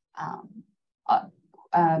by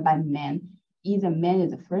men. Either man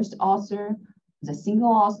is the first author, the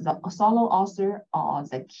single author, the solo author, or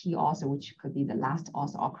the key author, which could be the last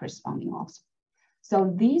author or corresponding author.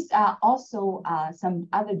 So these are also some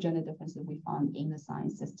other gender differences we found in the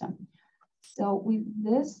science system. So with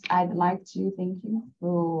this, I'd like to thank you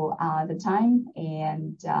for the time.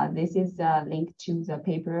 And this is a link to the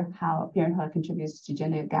paper, How Parenthood Contributes to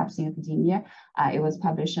Gender Gaps in Academia. It was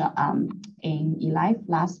published in eLife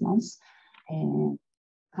last month. And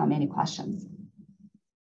any questions?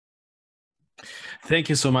 Thank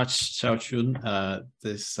you so much, Chaoqun.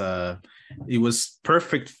 It was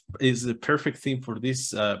perfect. Is the perfect theme for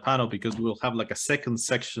this panel because we will have like a second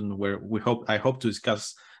section where I hope to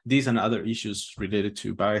discuss these and other issues related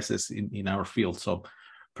to biases in our field. So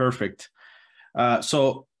perfect.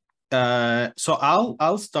 So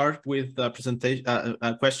I'll start with a presentation,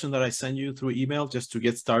 a question that I sent you through email just to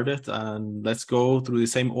get started, and let's go through the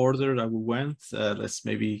same order that we went. Let's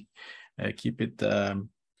maybe keep it.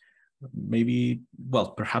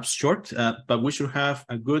 Perhaps short, but we should have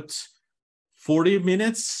a good 40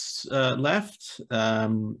 minutes left.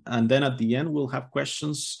 And then at the end, we'll have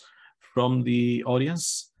questions from the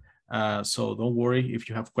audience. So don't worry if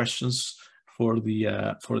you have questions for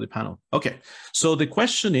the panel. Okay, so the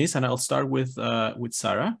question is, and I'll start with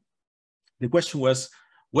Sarah. The question was,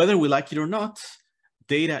 whether we like it or not,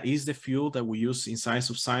 data is the fuel that we use in Science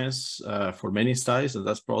of Science for many studies, and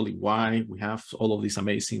that's probably why we have all of these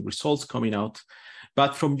amazing results coming out.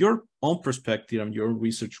 But from your own perspective and your own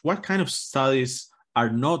research, what kind of studies are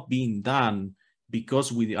not being done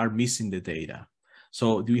because we are missing the data?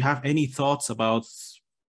 So do you have any thoughts about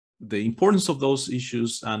the importance of those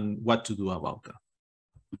issues and what to do about them?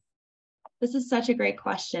 This is such a great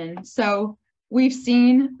question. So we've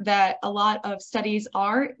seen that a lot of studies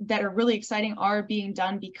that are really exciting are being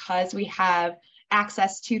done because we have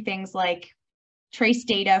access to things like trace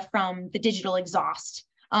data from the digital exhaust,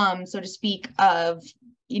 so to speak, of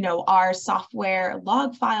our software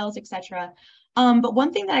log files, etc. But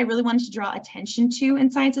one thing that I really wanted to draw attention to in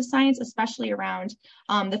Science of Science, especially around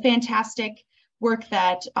the fantastic work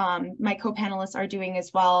that my co-panelists are doing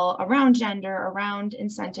as well around gender, around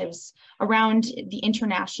incentives, around the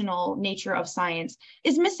international nature of science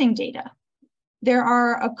is missing data. There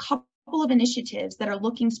are a couple of initiatives that are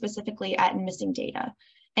looking specifically at missing data.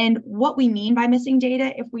 And what we mean by missing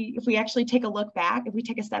data, if we actually take a look back, if we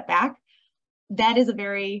take a step back, that is a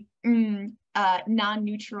very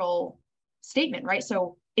non-neutral statement, right?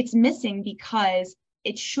 So it's missing because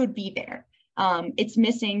it should be there. It's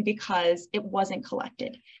missing because it wasn't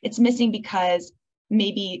collected. It's missing because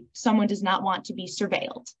maybe someone does not want to be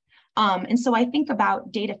surveilled. And so I think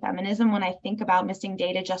about data feminism when I think about missing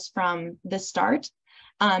data just from the start.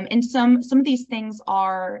 And some of these things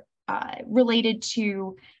are related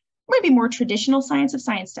to maybe more traditional science of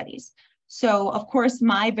science studies. So of course,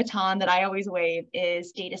 my baton that I always wave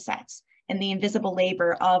is data sets and the invisible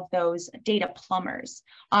labor of those data plumbers,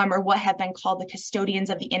 or what have been called the custodians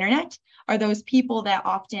of the internet, are those people that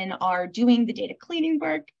often are doing the data cleaning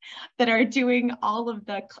work, that are doing all of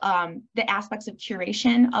the aspects of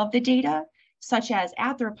curation of the data, such as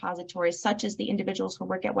at the repositories, such as the individuals who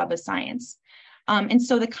work at Web of Science. And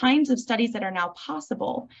so the kinds of studies that are now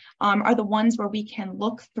possible are the ones where we can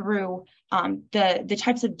look through the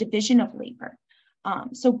types of division of labor.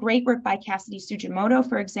 So great work by Cassidy Sujimoto,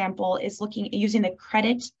 for example, is using the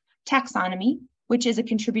credit taxonomy, which is a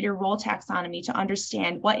contributor role taxonomy, to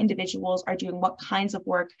understand what individuals are doing what kinds of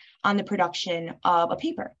work on the production of a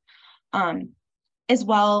paper. As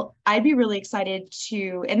well, I'd be really excited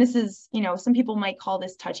to, and this is, some people might call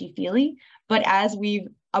this touchy-feely, but as we've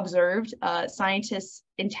observed, scientists'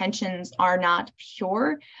 intentions are not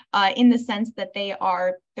pure in the sense that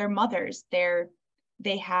they're mothers,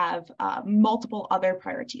 they have multiple other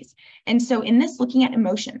priorities. And so in this, looking at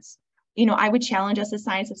emotions, I would challenge us as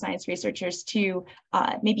science of science researchers to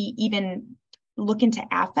maybe even look into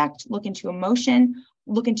affect, look into emotion,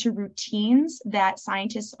 look into routines that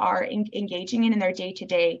scientists are engaging in their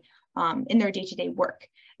day-to-day work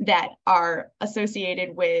that are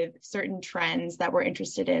associated with certain trends that we're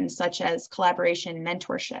interested in, such as collaboration,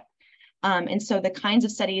 mentorship. And so the kinds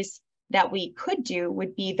of studies that we could do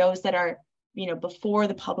would be those that are, before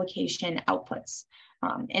the publication outputs.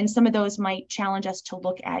 And some of those might challenge us to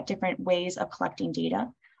look at different ways of collecting data,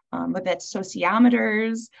 whether that's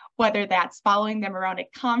sociometers, whether that's following them around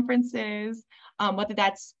at conferences, whether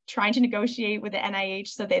that's trying to negotiate with the NIH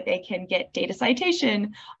so that they can get data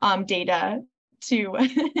citation data to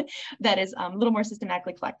that is a little more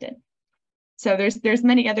systematically collected. So there's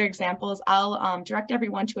many other examples. I'll direct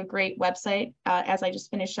everyone to a great website as I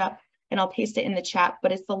just finish up, and I'll paste it in the chat,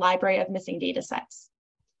 but it's the Library of Missing Data Sets.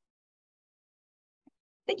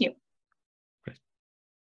 Thank you. Great.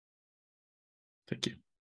 Thank you.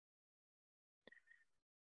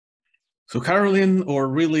 So Carolyn, or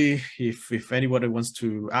really, if anybody wants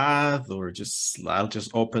to add, or I'll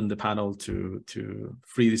just open the panel to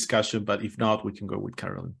free discussion, but if not, we can go with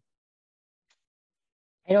Carolyn.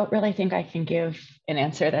 I don't really think I can give an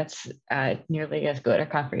answer that's nearly as good or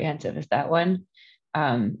comprehensive as that one.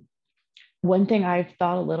 One thing I've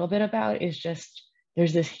thought a little bit about is just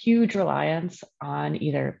there's this huge reliance on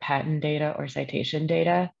either patent data or citation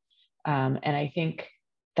data. And I think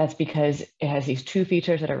that's because it has these two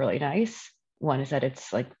features that are really nice. One is that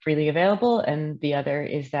it's like freely available, and the other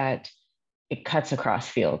is that it cuts across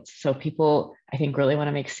fields. So people, I think, really want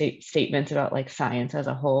to make statements about like science as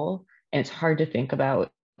a whole. And it's hard to think about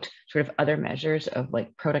sort of other measures of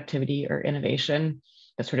like productivity or innovation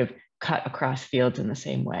that sort of cut across fields in the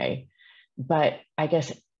same way. But I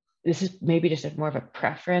guess this is maybe just more of a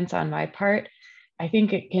preference on my part. I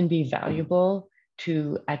think it can be valuable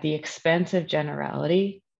to, at the expense of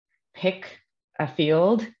generality, pick a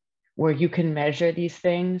field where you can measure these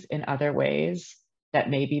things in other ways that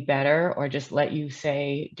may be better, or just let you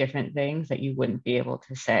say different things that you wouldn't be able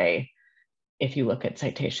to say if you look at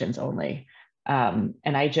citations only. And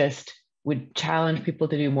I just would challenge people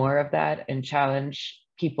to do more of that, and challenge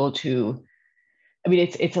people to, I mean,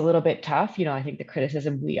 it's a little bit tough. I think the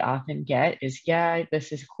criticism we often get is, yeah,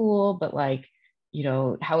 this is cool, but like,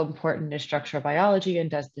 how important is structural biology, and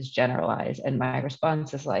does this generalize? And my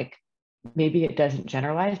response is like, maybe it doesn't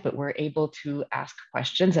generalize, but we're able to ask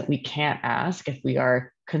questions that we can't ask if we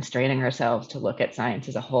are constraining ourselves to look at science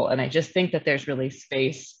as a whole. And I just think that there's really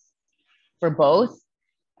space for both.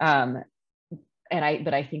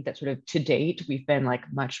 But I think that sort of to date, we've been like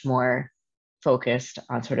much more focused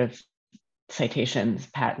on sort of citations,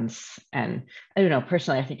 patents, and I don't know,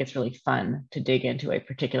 personally, I think it's really fun to dig into a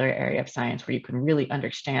particular area of science where you can really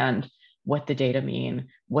understand what the data mean,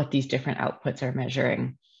 what these different outputs are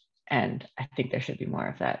measuring. And I think there should be more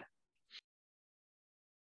of that.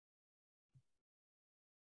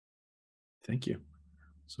 Thank you.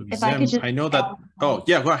 So If I could Gizem, I know that, oh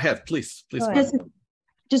yeah, go ahead, please. Go ahead.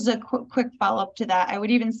 Just a quick follow-up to that. I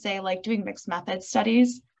would even say like doing mixed method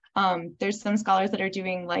studies. There's some scholars that are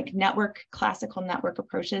doing like classical network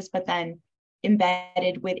approaches, but then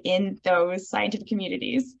embedded within those scientific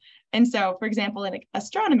communities. And so, for example, in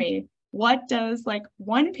astronomy, what does like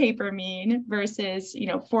one paper mean versus,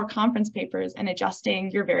 4 conference papers, and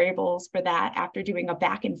adjusting your variables for that after doing a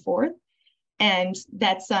back and forth. And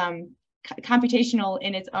that's computational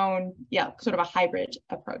in its own, sort of a hybrid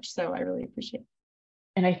approach. So I really appreciate it.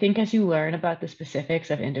 And I think as you learn about the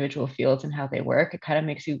specifics of individual fields and how they work, it kind of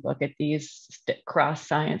makes you look at these cross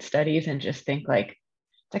science studies and just think like,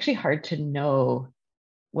 it's actually hard to know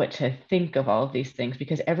what to think of all of these things,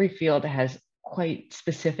 because every field has quite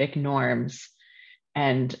specific norms,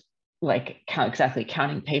 and like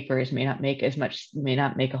counting papers may not make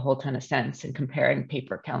a whole ton of sense, and comparing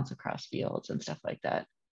paper counts across fields and stuff like that.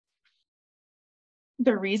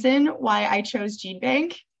 The reason why I chose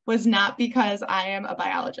GeneBank was not because I am a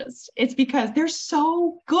biologist. It's because they're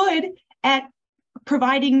so good at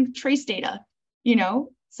providing trace data,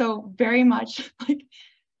 So very much like,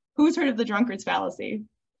 who's heard of the drunkard's fallacy?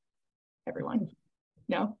 Everyone.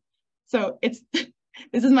 No. So it's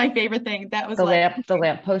this is my favorite thing. That was the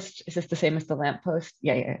lamppost. Is this the same as the lamppost?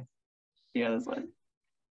 Yeah. This one.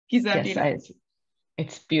 Gizem, yes,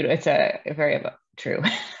 it's beautiful. It's a very true.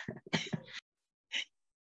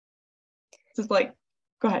 Just like,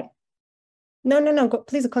 go ahead. No.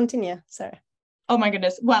 Please continue. Sorry. Oh my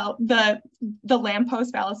goodness. Well, the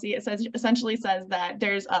lamppost fallacy, essentially says that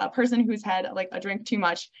there's a person who's had like a drink too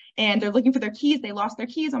much, and they're looking for their keys. They lost their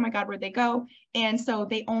keys. Oh my God, where'd they go? And so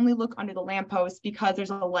they only look under the lamppost because there's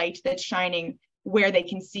a light that's shining where they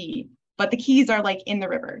can see. But the keys are like in the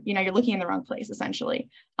river. You're looking in the wrong place, essentially.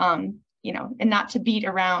 And not to beat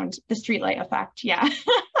around the streetlight effect. Yeah.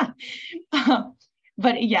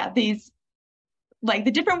 But yeah, these like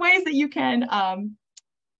the different ways that you can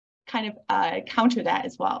kind of counter that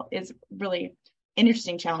as well is really an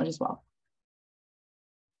interesting challenge as well.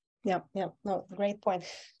 Yeah, no, great point.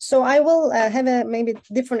 So I will have a maybe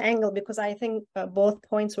different angle, because I think both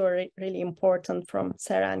points were really important from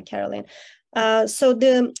Sarah and Carolyn. So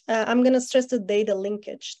I'm going to stress the data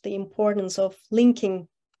linkage, the importance of linking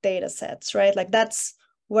data sets, right? Like that's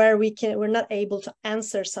where we're not able to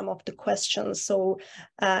answer some of the questions. So,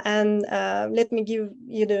 let me give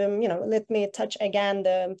you let me touch again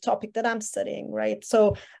the topic that I'm studying, right?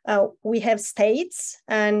 So we have states,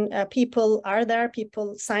 and people are there,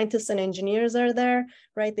 scientists and engineers are there,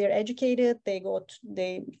 right? They're educated, then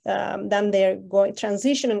they're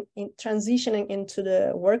transitioning into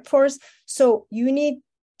the workforce. So you need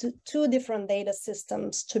two different data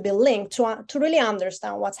systems to be linked to really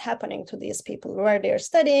understand what's happening to these people, where they're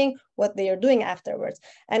studying, what they are doing afterwards.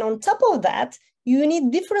 And on top of that, you need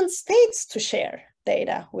different states to share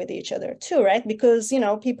data with each other too, right? Because,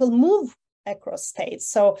 people move across states.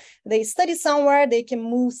 So they study somewhere, they can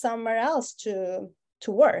move somewhere else to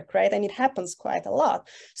work, right? And it happens quite a lot.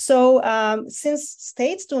 So since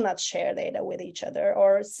states do not share data with each other,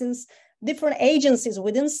 or since different agencies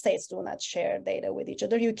within states do not share data with each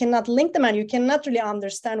other, you cannot link them, and you cannot really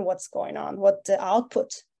understand what's going on, what the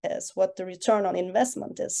output is, what the return on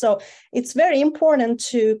investment is. So it's very important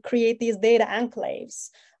to create these data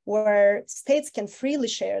enclaves where states can freely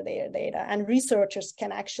share their data, and researchers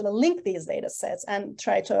can actually link these data sets and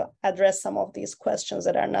try to address some of these questions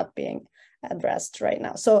that are not being addressed right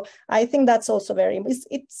now. So I think that's also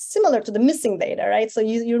it's similar to the missing data, right? So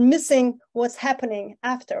you're missing what's happening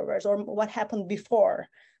afterwards, or what happened before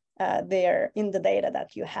there in the data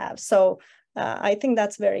that you have. So I think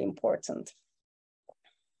that's very important.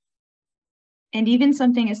 And even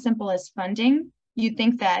something as simple as funding, you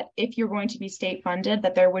think that if you're going to be state funded,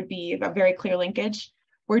 that there would be a very clear linkage.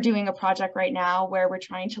 We're doing a project right now where we're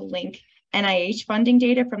trying to link NIH funding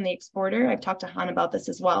data from the exporter, I've talked to Han about this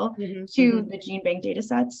as well, to the GeneBank data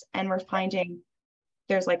sets. And we're finding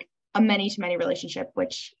there's like a many-to-many relationship,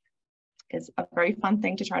 which is a very fun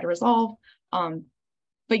thing to try to resolve.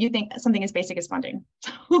 But you think something as basic as funding.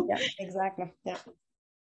 Yeah, exactly. Yeah.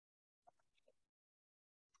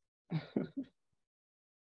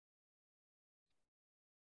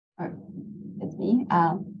 It's me.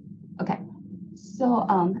 Okay. So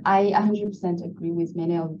I 100% agree with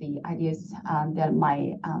many of the ideas that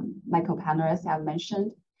my co-panelists have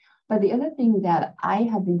mentioned. But the other thing that I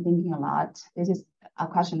have been thinking a lot, this is a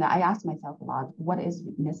question that I ask myself a lot: what is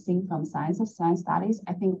missing from science of science studies?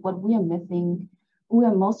 I think what we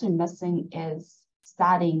are mostly missing is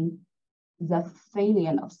studying the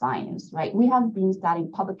failure of science, right? We have been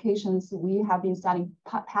studying publications, we have been studying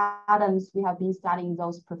patents, we have been studying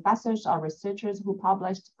those professors or researchers who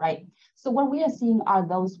published, right? So what we are seeing are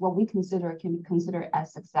those what we can be considered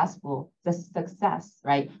as successful, the success,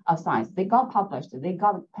 right, of science. They got published, they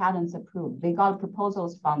got patents approved, they got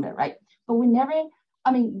proposals funded, right? But we never,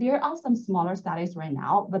 I mean, there are some smaller studies right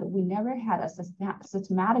now, but we never had a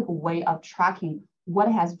systematic way of tracking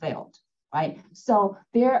what has failed. Right. So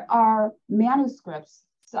there are manuscripts.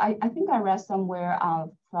 So I think I read somewhere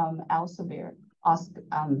from Elsevier.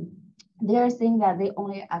 They're saying that they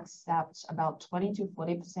only accept about 20 to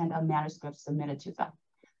 40% of manuscripts submitted to them.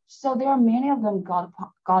 So there are many of them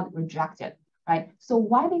got rejected. Right. So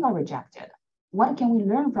why they got rejected? What can we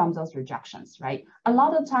learn from those rejections? Right. A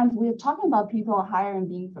lot of times we're talking about people hiring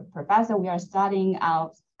being a professor. We are studying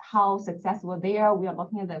out how successful they are. We are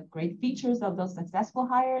looking at the great features of those successful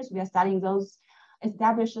hires. We are studying those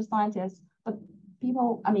established scientists. But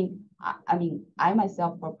people, I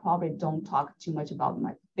myself probably don't talk too much about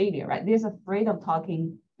my failure, right? There's afraid of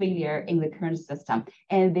talking failure in the current system.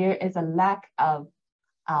 And there is a lack of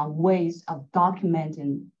ways of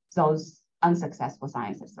documenting those unsuccessful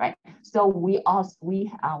sciences, right? So we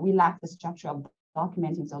lack the structure of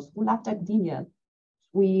documenting those. We lack academia.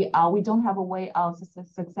 We don't have a way of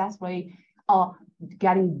successfully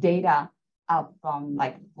getting data from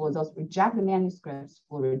for those rejected manuscripts,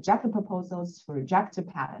 for rejected proposals, for rejected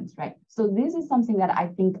patents, right? So this is something that I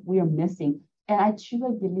think we are missing. And I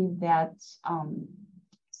truly believe that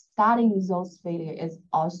studying those failures is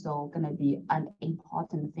also going to be an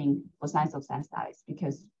important thing for science of science studies,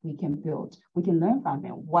 because we can learn from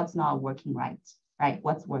them what's not working right?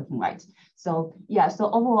 What's working right? So yeah,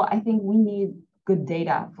 so overall, I think we need good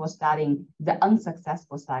data for studying the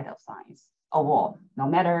unsuccessful side of science overall, no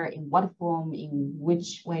matter in what form, in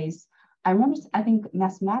which ways. I remember, I think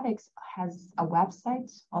mathematics has a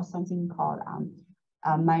website or something called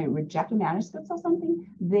My Rejected Manuscripts or something.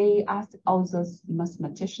 They asked all those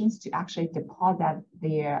mathematicians to actually deposit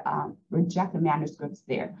their rejected manuscripts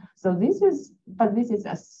there. So this is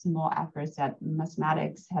a small effort that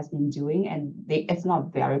mathematics has been doing, and it's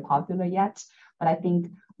not very popular yet, but I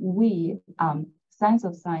think we, Science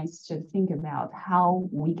of Science, should think about how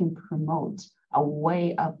we can promote a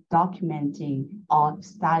way of documenting or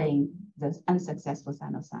studying the unsuccessful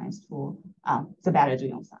side of science for the better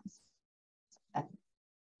doing of science.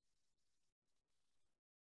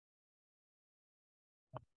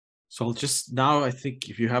 So I'll just now, I think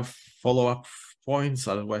if you have follow-up points,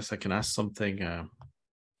 otherwise I can ask something.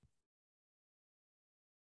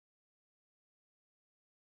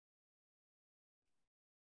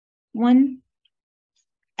 One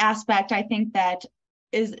aspect I think that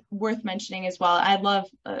is worth mentioning as well, I love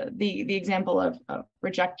the example of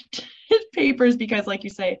rejected papers, because like you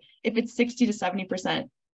say, if it's 60 to 70%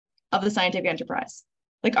 of the scientific enterprise,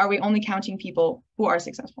 are we only counting people who are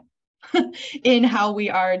successful in how we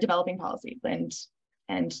are developing policies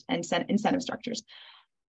and incentive structures?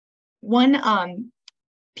 One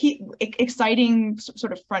exciting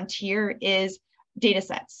sort of frontier is data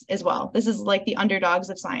sets as well. This is like the underdogs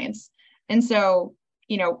of science. And so,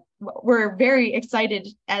 we're very excited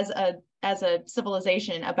as a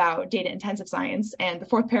civilization about data intensive science and the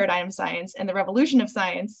fourth paradigm of science and the revolution of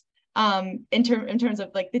science in terms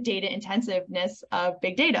of the data intensiveness of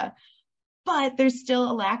big data. But there's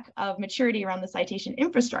still a lack of maturity around the citation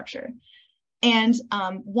infrastructure. And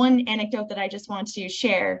one anecdote that I just want to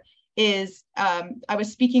share is I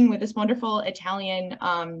was speaking with this wonderful Italian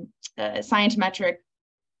scientometric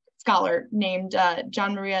scholar named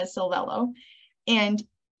Gian Maria Silvello, and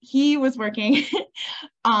he was working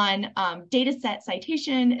on data set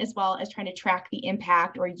citation as well as trying to track the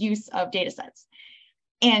impact or use of data sets.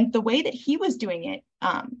 And the way that he was doing it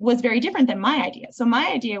was very different than my idea. So my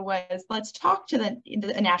idea was, let's talk to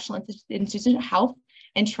the National Institute of Health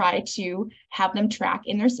and try to have them track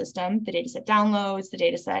in their system the data set downloads, the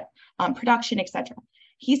data set production, et cetera.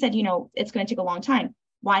 He said, it's going to take a long time.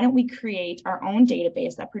 Why don't we create our own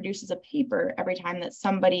database that produces a paper every time that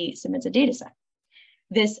somebody submits a data set?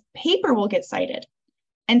 This paper will get cited.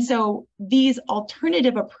 And so these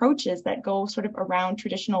alternative approaches that go sort of around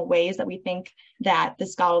traditional ways that we think that the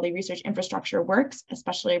scholarly research infrastructure works,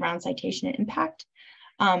 especially around citation and impact.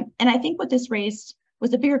 And I think what this raised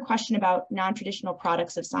was a bigger question about non-traditional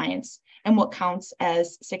products of science and what counts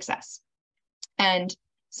as success. And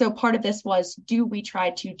so part of this was, do we try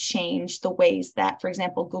to change the ways that, for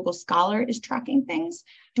example, Google Scholar is tracking things?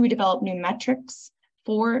 Do we develop new metrics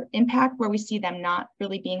for impact where we see them not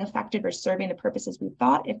really being effective or serving the purposes we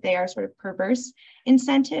thought, if they are sort of perverse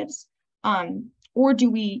incentives? Or do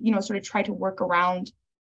we, sort of try to work around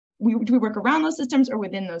do we work around those systems or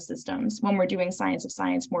within those systems when we're doing science of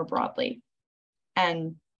science more broadly?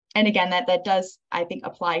 And again, that does, I think,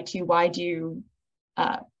 apply to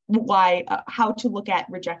how to look at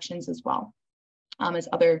rejections as well, as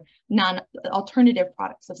other non-alternative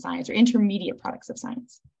products of science or intermediate products of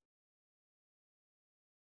science.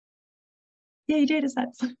 Yay, data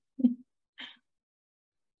sets.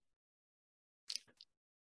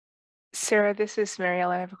 Sarah, this is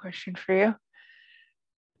Marielle. I have a question for you.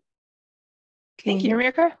 Can you Thank you. hear me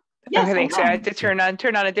okay? Yes, okay, thanks. I I had to turn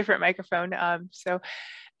on a different microphone. So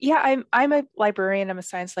yeah, I'm a librarian. I'm a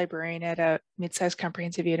science librarian at a mid-sized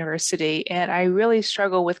comprehensive university. And I really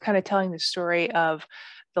struggle with kind of telling the story of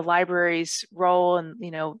the library's role and,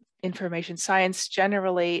 you know, information science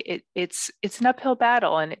generally. It's an uphill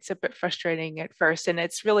battle, and it's a bit frustrating at first. And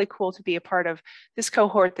it's really cool to be a part of this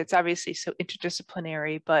cohort that's obviously so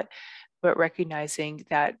interdisciplinary, but recognizing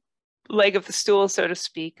that leg of the stool, so to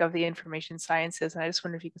speak, of the information sciences. And I just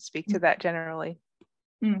wonder if you could speak to that generally.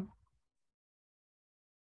 Mm.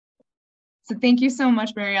 So thank you so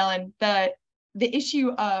much, Mary Ellen. The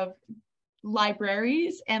issue of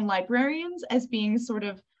libraries and librarians as being sort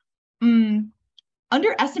of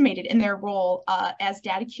underestimated in their role as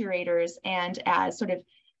data curators and as sort of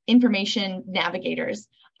information navigators.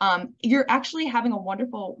 You're actually having a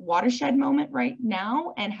wonderful watershed moment right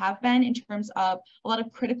now, and have been, in terms of a lot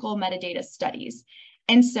of critical metadata studies.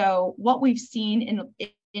 And so what we've seen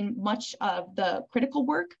in much of the critical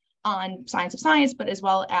work on science of science, but as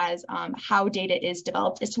well as how data is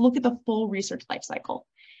developed, is to look at the full research life cycle.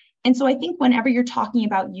 And so I think whenever you're talking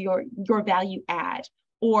about your value add,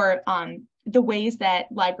 or the ways that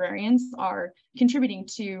librarians are contributing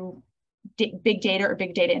to big data or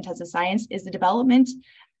big data intensive science, is the development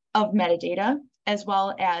of metadata, as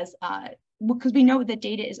well as, because we know that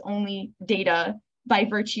data is only data by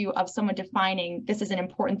virtue of someone defining this is an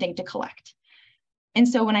important thing to collect. And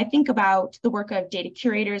so when I think about the work of data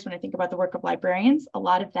curators, when I think about the work of librarians, a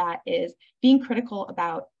lot of that is being critical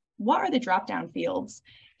about what are the drop-down fields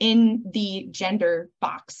in the gender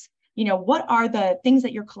box. You know, what are the things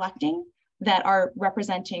that you're collecting that are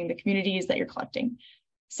representing the communities that you're collecting?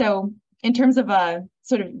 So in terms of a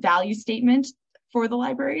sort of value statement for the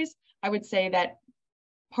libraries, I would say that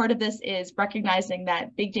part of this is recognizing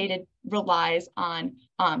that big data relies on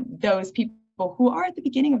those people who are at the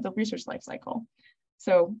beginning of the research life cycle.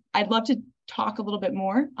 So I'd love to talk a little bit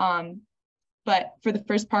more, but for the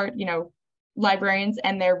first part, you know, librarians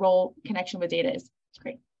and their role connection with data is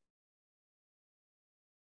great.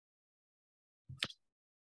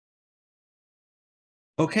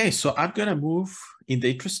 Okay, so I'm gonna move, in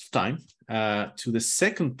the interest of time, to the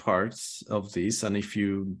second part of this. And if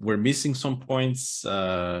you were missing some points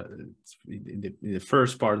in the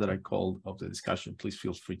first part that I called of the discussion, please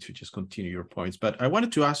feel free to just continue your points. But I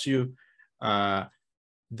wanted to ask you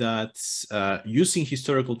that using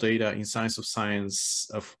historical data in science of science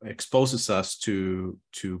exposes us to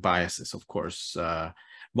biases, of course.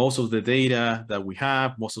 Most of the data that we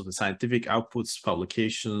have, most of the scientific outputs,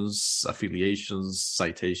 publications, affiliations,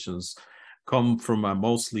 citations, come from a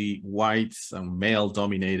mostly white and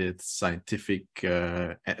male-dominated scientific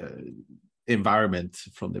environment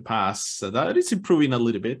from the past. So that is improving a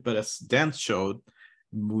little bit, but as Dan showed,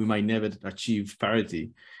 we might never achieve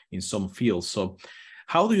parity in some fields. So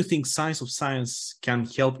how do you think science of science can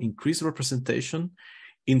help increase representation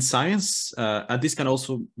in science? And this can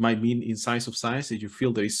also might mean in science of science, if you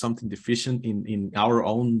feel there is something deficient in our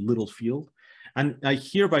own little field. And I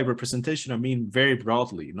hear by representation, I mean very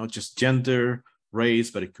broadly, not just gender,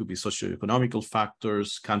 race, but it could be socioeconomical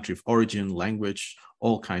factors, country of origin, language,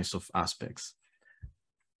 all kinds of aspects.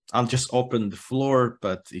 I'll just open the floor,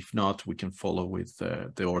 but if not, we can follow with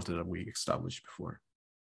the order that we established before.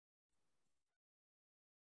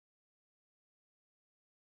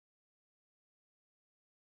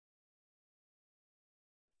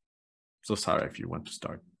 So Sarah, if you want to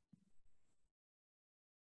start.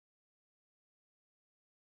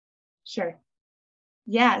 Sure.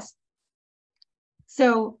 Yes.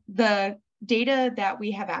 So the data that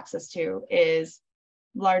we have access to is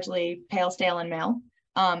largely pale, stale, and male.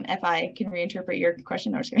 If I can reinterpret your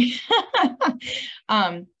question, no,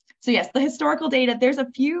 so yes, the historical data, there's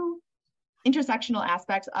a few intersectional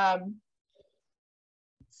aspects.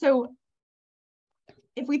 So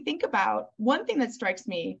if we think about, one thing that strikes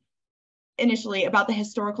me initially about the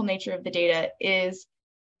historical nature of the data is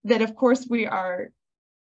that, of course, we are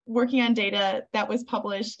working on data that was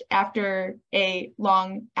published after a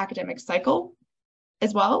long academic cycle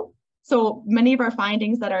as well. So many of our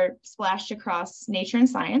findings that are splashed across Nature and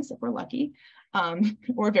Science, if we're lucky,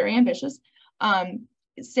 or very ambitious,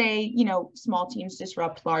 say, you know, small teams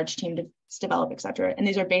disrupt, large teams develop, et cetera. And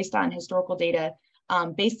these are based on historical data,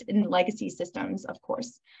 based in legacy systems, of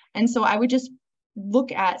course. And so I would just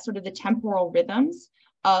look at sort of the temporal rhythms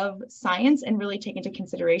of science and really take into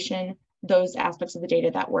consideration those aspects of the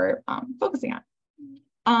data that we're focusing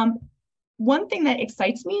on. One thing that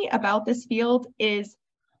excites me about this field is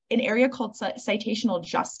an area called citational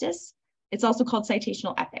justice. It's also called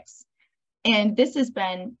citational ethics. And this has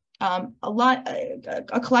been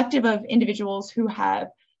a collective of individuals who have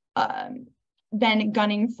been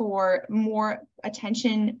gunning for more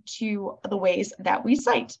attention to the ways that we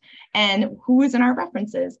cite and who is in our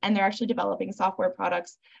references. And they're actually developing software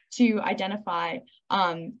products to identify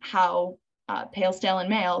how pale, stale, and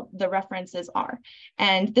male the references are.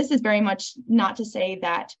 And this is very much not to say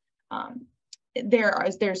that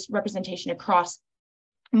there's representation across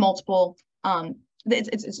multiple,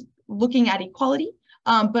 it's looking at equality,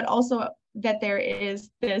 but also that there is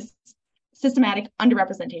this systematic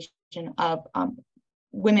underrepresentation of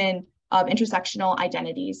women, of intersectional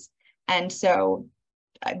identities. And so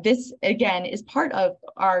this, again, is part of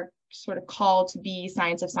our sort of call to be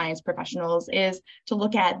science of science professionals, is to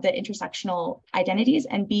look at the intersectional identities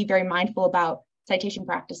and be very mindful about citation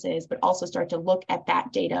practices, but also start to look at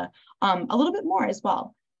that data a little bit more as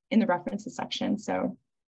well in the references section. So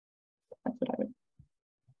that's what I would.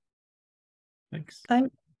 Thanks.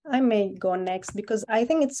 I may go next because I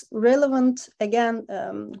think it's relevant, again,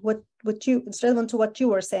 it's relevant to what you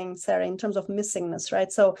were saying, Sarah, in terms of missingness,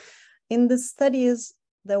 right? So in the studies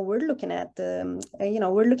that we're looking at,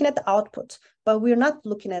 we're looking at the output, but we're not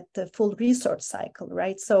looking at the full research cycle,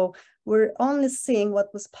 right? So we're only seeing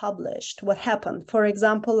what was published, what happened. For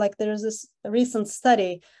example, like there's this recent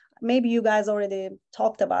study, maybe you guys already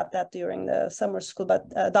talked about that during the summer school, but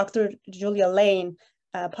Dr. Julia Lane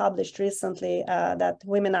published recently that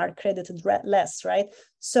women are credited less, right?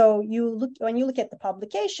 So when you look at the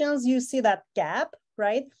publications, you see that gap,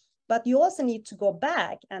 right? But you also need to go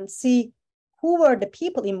back and see who were the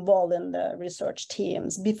people involved in the research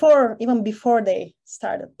teams even before they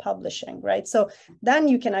started publishing, right? So then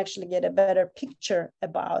you can actually get a better picture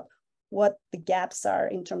about what the gaps are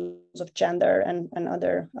in terms of gender and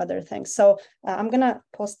other things. So I'm gonna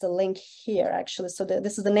post a link here actually. So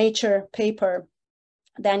this is the Nature paper.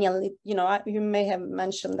 Daniel, you may have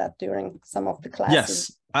mentioned that during some of the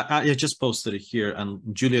classes. Yes, I just posted it here, and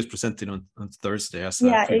Julia is presenting on Thursday as a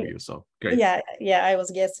preview. So great. Yeah, I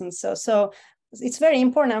was guessing so. So it's very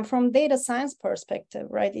important, and from data science perspective,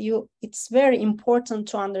 right? It's very important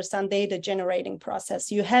to understand data generating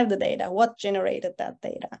process. You have the data, what generated that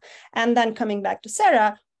data, and then coming back to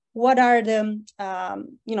Sarah, what is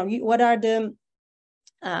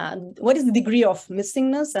the degree of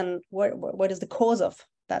missingness, and what is the cause of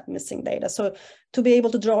that missing data? So to be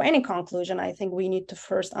able to draw any conclusion, I think we need to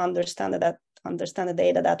first understand the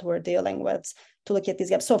data that we're dealing with to look at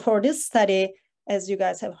these gaps. So for this study, as you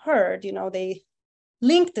guys have heard, they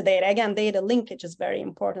link the data. Again, data linkage is very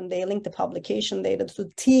important. They link the publication data to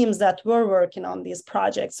teams that were working on these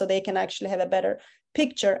projects, so they can actually have a better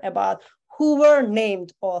picture about who were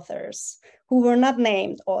named authors, who were not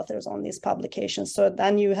named authors on these publications. So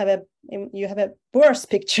then you have a worse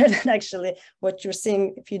picture than actually what you're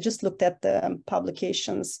seeing if you just looked at the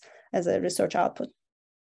publications as a research output.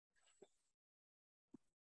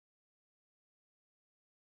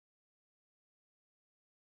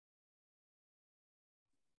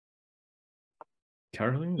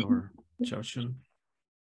 Carolyn or Chaoqun?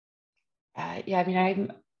 Yeah, I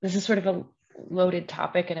mean, this is sort of a loaded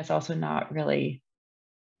topic, and it's also not really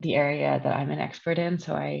the area that I'm an expert in,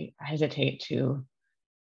 so I hesitate to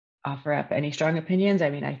offer up any strong opinions. I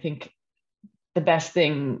mean, I think the best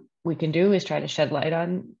thing we can do is try to shed light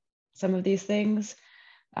on some of these things.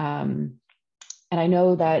 And I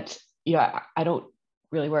know that, I don't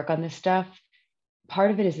really work on this stuff.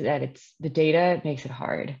 Part of it is that it's the data makes it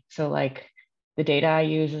hard. So like the data I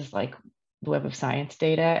use is like the Web of Science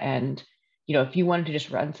data. And, if you wanted to just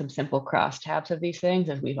run some simple crosstabs of these things,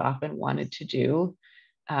 as we've often wanted to do,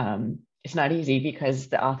 it's not easy because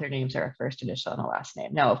the author names are a first initial and a last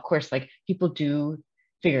name. Now, of course, like people do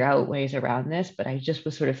figure out ways around this, but I just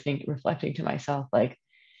was sort of reflecting to myself, like,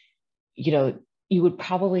 you would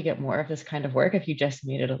probably get more of this kind of work if you just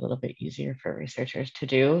made it a little bit easier for researchers to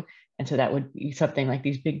do. And so that would be something like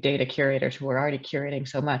these big data curators who are already curating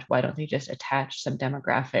so much. Why don't they just attach some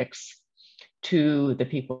demographics to the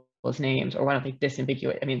people's names, or why don't they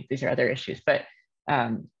disambiguate? I mean, these are other issues, but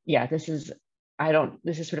yeah, this is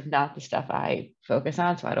sort of not the stuff I focus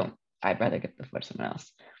on. So I'd rather get the floor to someone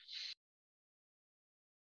else.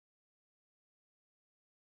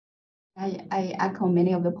 I echo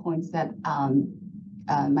many of the points that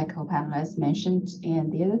my co-panelists mentioned.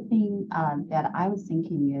 And the other thing that I was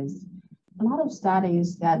thinking is a lot of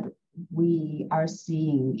studies that we are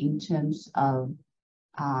seeing in terms of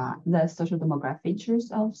the social demographic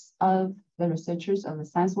features of the researchers of the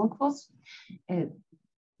science workforce.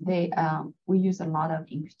 We use a lot of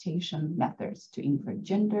imputation methods to infer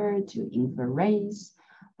gender, to infer race,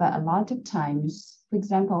 but a lot of times, for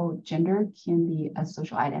example, gender can be a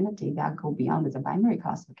social identity that go beyond the binary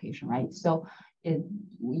classification, right? So a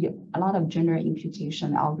lot of gender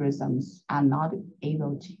imputation algorithms are not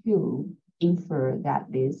able to infer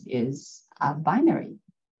that this is a binary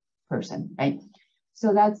person, right?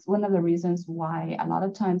 So that's one of the reasons why a lot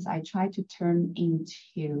of times I try to turn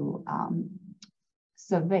into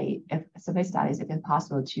survey studies, if it's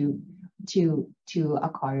possible, to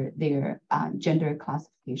acquire their gender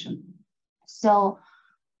classification. So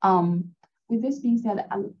with this being said,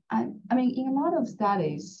 I mean, in a lot of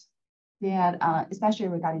studies that, especially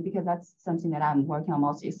regarding, because that's something that I'm working on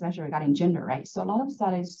most, especially regarding gender, right? So a lot of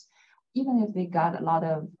studies, even if they got a lot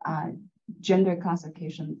of gender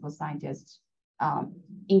classification for scientists,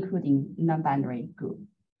 including non-binary group,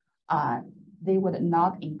 they would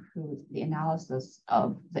not include the analysis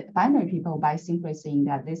of the binary people by simply saying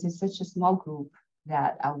that this is such a small group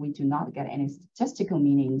that we do not get any statistical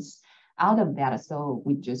meanings out of that, so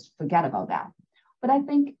we just forget about that. But I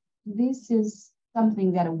think this is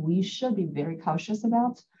something that we should be very cautious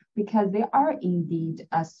about, because they are indeed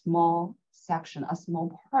a small section, a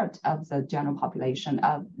small part of the general population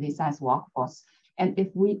of the science workforce. And if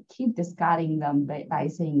we keep discarding them by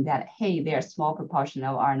saying that, hey, they're a small proportion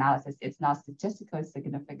of our analysis, it's not statistically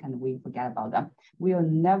significant, we forget about them, we will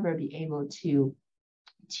never be able to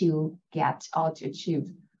get or to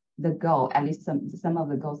achieve the goal. At least some of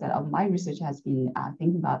the goals that my research has been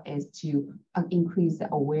thinking about is to increase the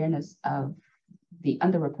awareness of the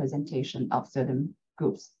underrepresentation of certain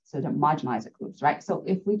groups, certain marginalized groups, right? So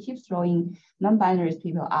if we keep throwing non-binary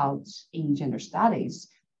people out in gender studies,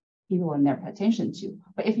 people will never pay attention to.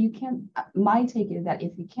 But if you can, my take is that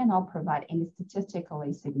if you cannot provide any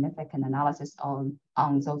statistically significant analysis on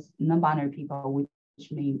those non-binary people, which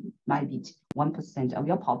might be 1% of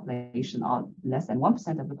your population or less than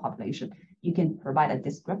 1% of the population, you can provide a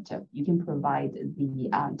descriptive. You can provide the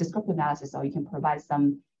descriptive analysis, or you can provide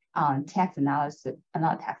some text analysis,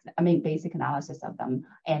 not text, I mean basic analysis of them,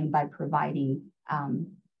 and by providing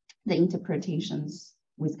the interpretations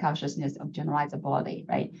with consciousness of generalizability,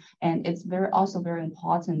 right? And it's also very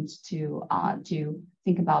important to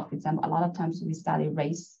think about, for example, a lot of times we study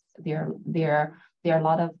race, there are a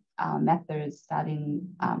lot of methods studying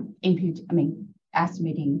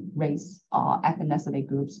estimating race or ethnicity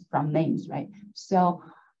groups from names, right? So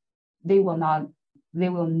they will not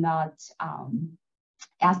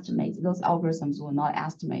estimate, those algorithms will not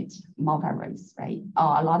estimate multi-race, right?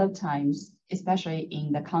 A lot of times, especially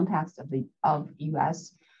in the context of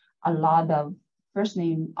US, a lot of first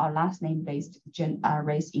name or last name based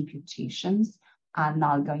race imputations are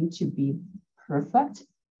not going to be perfect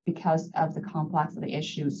because of the complexity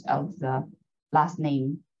issues of the last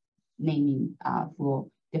name naming for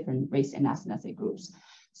different race and ethnicity groups.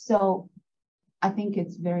 So I think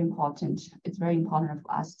it's very important. It's very important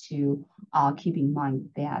for us to keep in mind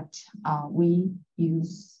that we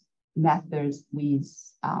use methods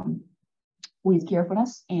with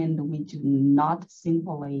carefulness, and we do not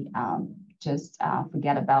simply just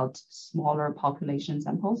forget about smaller population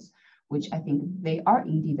samples, which I think they are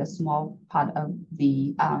indeed a small part of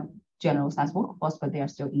the general science workforce, but they are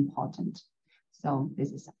still important. So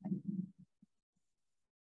this is something.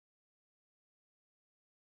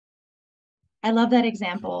 I love that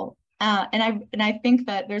example. And I think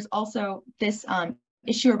that there's also this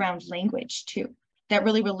issue around language too, that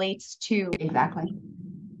really relates to. Exactly.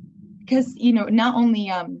 Because, you know, not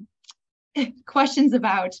only questions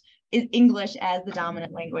about is English as the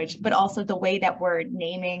dominant language, but also the way that we're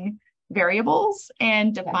naming variables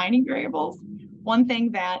and defining variables. One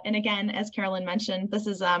thing that, and again, as Carolyn mentioned, this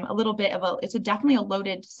is a little bit of it's definitely a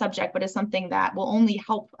loaded subject, but it's something that will only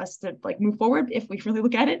help us to move forward if we really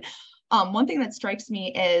look at it. One thing that strikes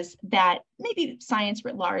me is that maybe science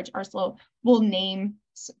writ large also will name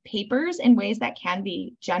papers in ways that can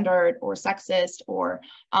be gendered or sexist or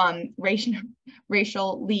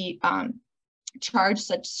racially charged,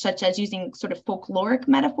 such as using sort of folkloric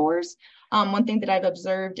metaphors. One thing that I've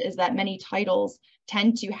observed is that many titles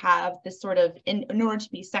tend to have this sort of, in order to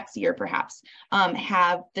be sexier perhaps,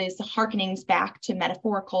 have this hearkenings back to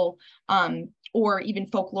metaphorical or even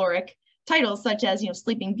folkloric titles, such as, you know,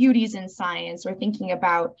 Sleeping Beauties in science, or thinking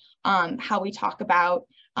about how we talk about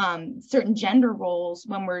certain gender roles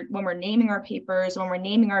when we're naming our papers, when we're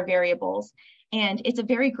naming our variables. And it's a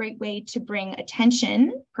very great way to bring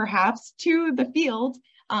attention, perhaps, to the field.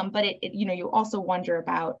 But you also wonder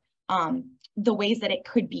about the ways that it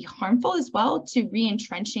could be harmful as well to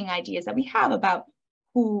re-entrenching ideas that we have about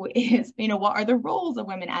who is, what are the roles of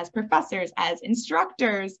women as professors, as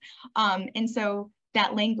instructors. And so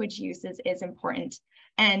that language use is important.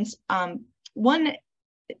 And one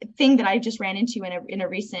thing that I just ran into in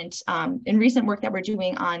recent work that we're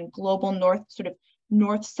doing on global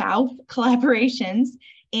north-south collaborations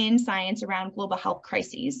in science around global health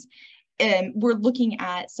crises. We're looking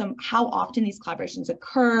at how often these collaborations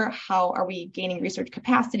occur, how are we gaining research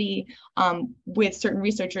capacity with certain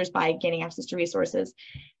researchers by gaining access to resources.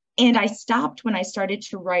 And I stopped when I started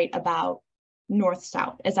to write about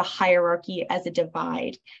north-south as a hierarchy, as a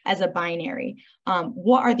divide, as a binary.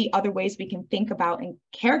 What are the other ways we can think about and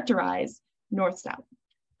characterize north-south?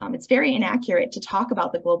 It's very inaccurate to talk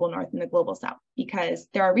about the global north and the global south because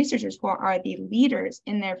there are researchers who are the leaders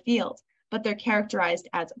in their field, but they're characterized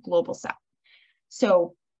as global south.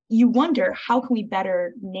 So you wonder, how can we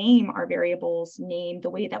better name our variables, name the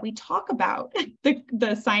way that we talk about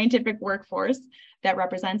the scientific workforce that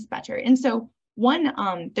represents better? And so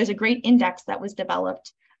there's a great index that was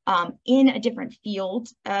developed in a different field.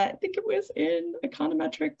 I think it was in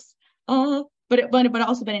econometrics, but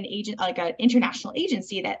also been an agent, like an international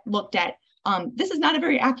agency that looked at this is not a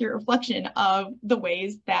very accurate reflection of the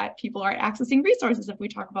ways that people are accessing resources if we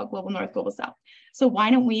talk about global north, global south. So why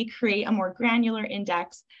don't we create a more granular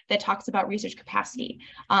index that talks about research capacity,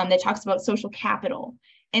 that talks about social capital?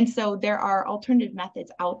 And so there are alternative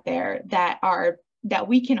methods out there that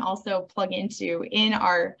we can also plug into in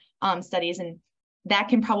our studies, and that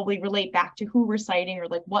can probably relate back to who we're citing or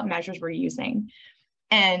like what measures we're using.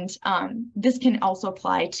 And this can also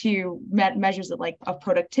apply to measures of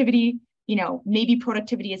productivity. Maybe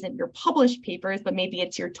productivity isn't your published papers, but maybe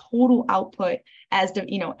it's your total output as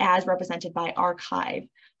represented by archive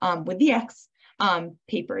with the X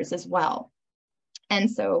papers as well.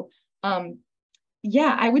 And so,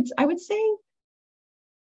 yeah, I would say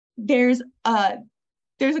there's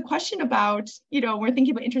a question about, we're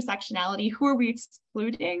thinking about intersectionality. Who are we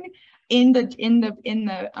excluding in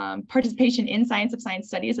the participation in science of science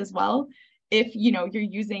studies as well? If you're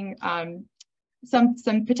using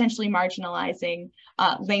some potentially marginalizing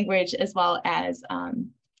language, as well as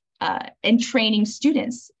and training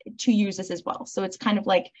students to use this as well. So it's kind of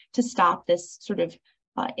like to stop this sort of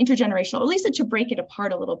intergenerational, or at least to break it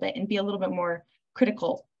apart a little bit and be a little bit more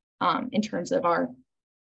critical in terms of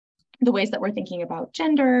the ways that we're thinking about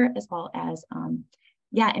gender, as well as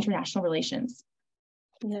international relations.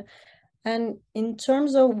 Yeah. And in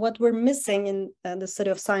terms of what we're missing in the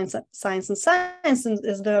study of science and science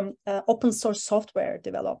is the open source software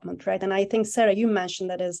development, right? And I think, Sarah, you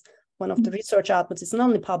mentioned that as one of the research outputs. It's not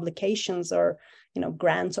only publications or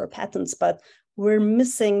grants or patents, but we're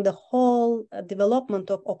missing the whole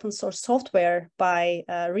development of open source software by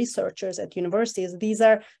researchers at universities.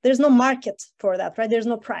 There's no market for that, right? There's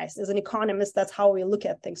no price. As an economist, that's how we look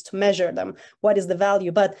at things to measure them. What is the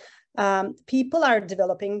value? But people are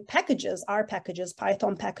developing packages, R packages,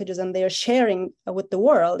 Python packages, and they're sharing with the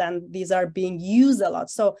world, and these are being used a lot.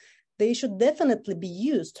 So they should definitely be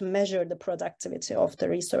used to measure the productivity of the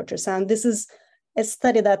researchers. And this is a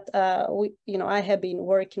study that I have been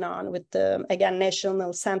working on with the, again,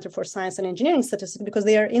 National Center for Science and Engineering Statistics, because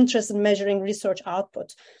they are interested in measuring research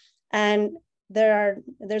output. And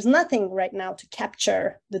there's nothing right now to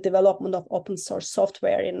capture the development of open source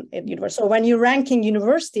software in universities. So when you're ranking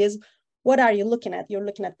universities, what are you looking at? You're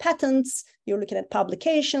looking at patents, you're looking at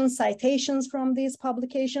publications, citations from these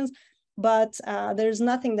publications, but there's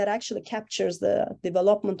nothing that actually captures the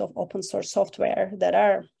development of open source software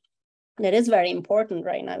that is very important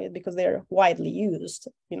right now, because they're widely used,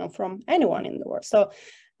 from anyone in the world. So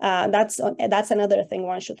that's another thing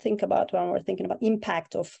one should think about when we're thinking about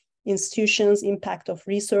impact of institutions, impact of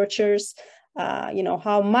researchers,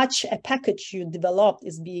 how much a package you developed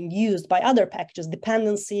is being used by other packages,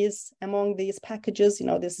 dependencies among these packages.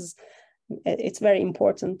 It's very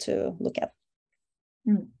important to look at.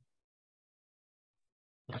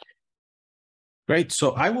 Great.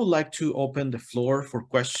 So I would like to open the floor for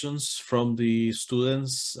questions from the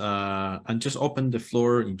students, and just open the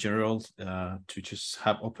floor in general to just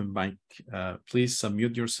have open mic. Please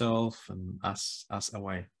unmute yourself and ask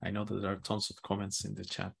away. I know that there are tons of comments in the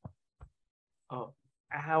chat. Oh,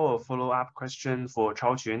 I have a follow-up question for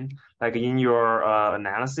Chaoqun. Like in your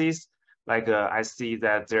analysis, I see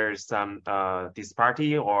that there's some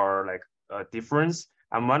disparity or difference.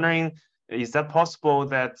 I'm wondering, is that possible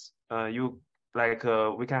that you like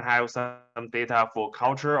we can have some data for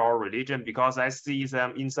culture or religion, because I see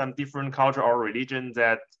them in some different culture or religion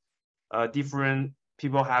that different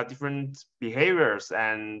people have different behaviors,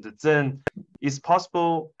 and then it's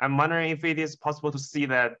possible. I'm wondering if it is possible to see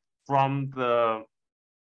that from the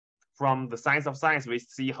science of science, we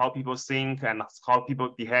see how people think and how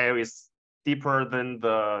people behave is deeper than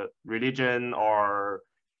the religion or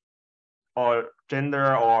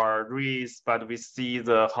gender or race, but we see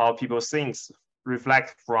the how people think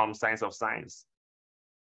reflect from science of science.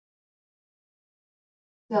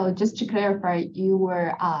 So just to clarify, you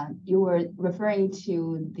were referring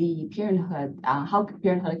to the parenthood, how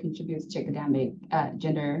parenthood contributes to academic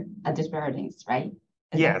gender disparities, right?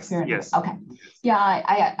 Yes, yes. Okay. Yeah,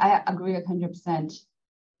 I agree 100%.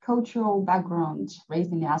 Cultural background, race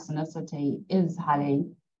and ethnicity is highly,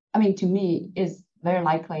 I mean, to me, is very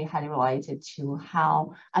likely highly related to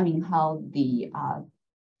how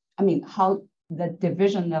the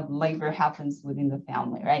division of labor happens within the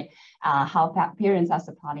family, right? How parents are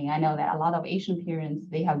supporting. I know that a lot of Asian parents,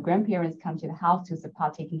 they have grandparents come to the house to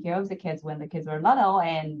support taking care of the kids when the kids were little,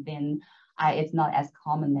 and then it's not as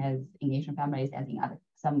common as in Asian families as in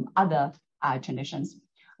some other traditions.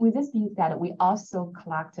 With this being said, we also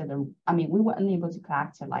collected, we were unable to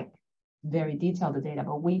collect like very detailed data,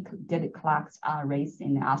 but we did collect race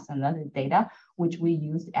and ethnicity data, which we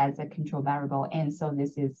used as a control variable. And so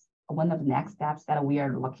this is one of the next steps that we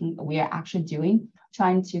are actually doing,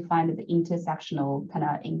 trying to find the intersectional kind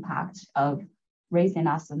of impact of race and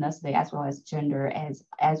ethnicity, as well as gender,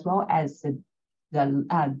 as well as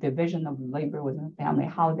the division of labor within the family,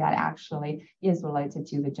 how that actually is related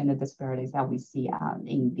to the gender disparities that we see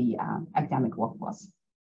in the academic workforce.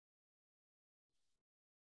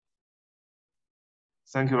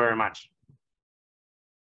 Thank you very much.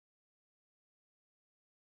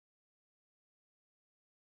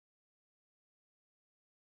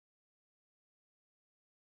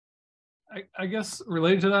 I guess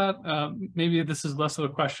related to that, maybe this is less of a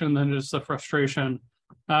question than just a frustration.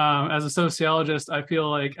 As a sociologist, I feel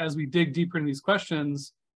like as we dig deeper into these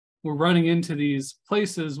questions, we're running into these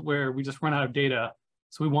places where we just run out of data.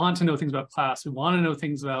 So we want to know things about class. We want to know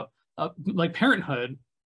things about like parenthood.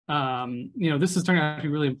 This is turning out to be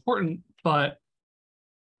really important, but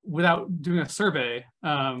without doing a survey,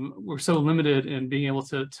 we're so limited in being able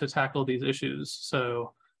to tackle these issues.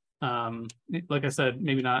 So like I said,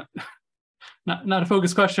 maybe not a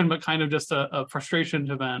focus question, but kind of just a frustration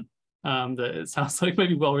to vent that it sounds like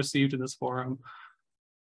maybe well received in this forum.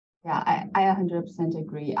 Yeah, I 100%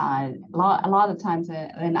 agree. A lot of times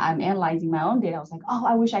when I'm analyzing my own data, I was like, oh,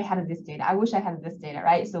 I wish I had this data. I wish I had this data,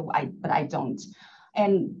 right? But I don't.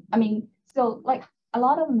 And so like a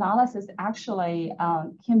lot of analysis actually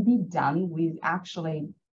can be done with actually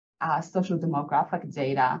social demographic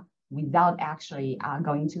data without actually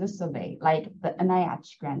going to the survey, like the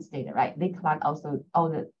NIH grants data, right? They collect also a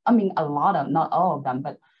lot of, not all of them,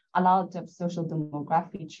 but a lot of social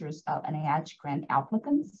demographic features of NIH grant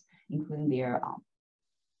applicants, including their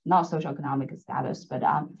not socioeconomic status, but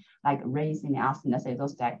like race and ethnicity,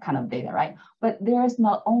 those that kind of data, right? But there's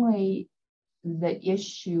not only the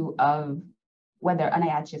issue of whether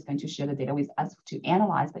NIH is going to share the data with us to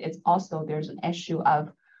analyze, but it's also there's an issue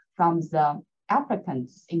of from the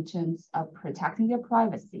applicants in terms of protecting their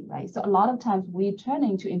privacy, right? So a lot of times we turn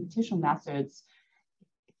into imputation methods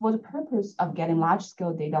for the purpose of getting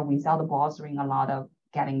large-scale data without bothering a lot of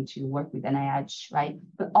getting to work with NIH, right?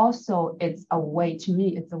 But also it's a way, to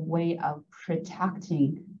me, it's a way of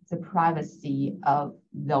protecting the privacy of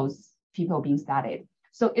those people being studied.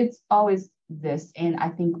 So it's always this, and I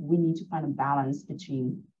think we need to find a balance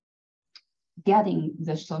between getting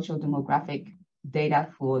the social demographic data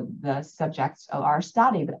for the subjects of our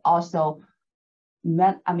study, but also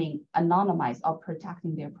anonymize or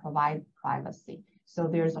protecting their privacy. So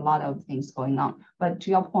there's a lot of things going on. But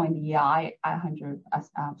to your point, yeah, I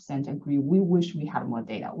 100% agree. We wish we had more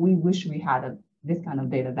data. We wish we had this kind of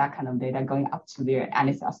data, that kind of data going up to their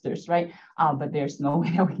ancestors, right? But there's no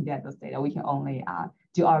way that we can get those data. We can only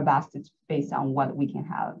do our best based on what we can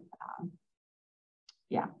have.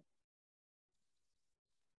 Yeah.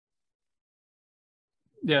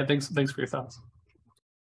 Yeah, thanks for your thoughts.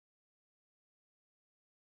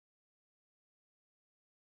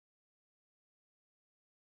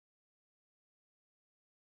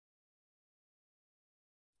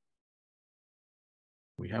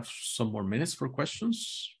 We have some more minutes for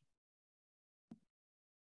questions.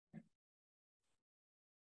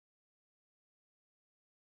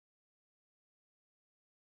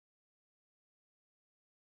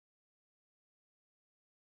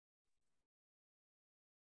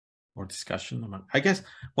 More discussion among, I guess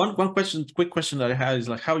one quick question that I had is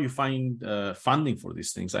like how you find funding for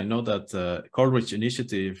these things. I know that Coleridge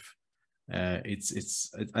Initiative, I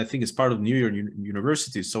think it's part of New York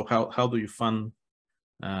University. So how do you fund?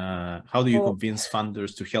 How do you convince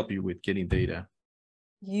funders to help you with getting data?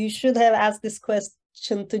 You should have asked this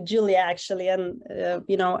question to Julia, actually. And,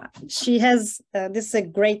 you know, she has, this is a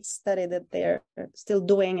great study that they're still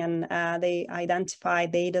doing, and they identify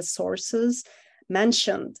data sources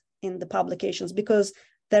mentioned in the publications, because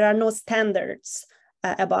there are no standards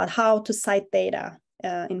about how to cite data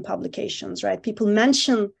in publications, right? People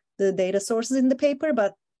mention the data sources in the paper,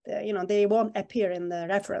 but you know, they won't appear in the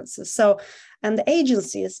references. So, and the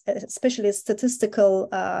agencies, especially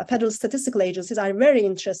federal statistical agencies, are very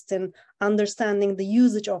interested in understanding the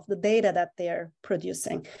usage of the data that they're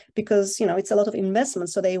producing, because, you know, it's a lot of investment.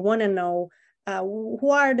 So they want to know who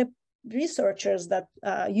are the researchers that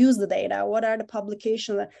use the data, what are the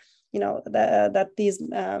publications that, you know, that these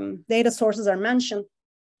data sources are mentioned.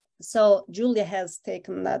 So Julia has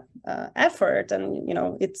taken that effort, and you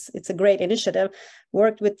know, it's a great initiative.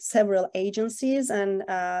 Worked with several agencies, and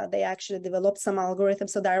they actually developed some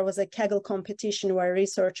algorithms. So there was a Kaggle competition where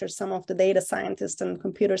researchers, some of the data scientists and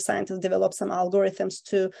computer scientists, developed some algorithms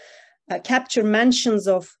to capture mentions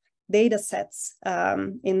of data sets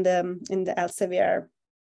in the Elsevier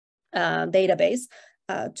database,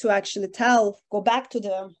 to actually go back to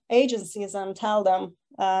the agencies and tell them,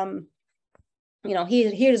 you know,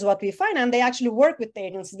 here's what we find. And they actually work with the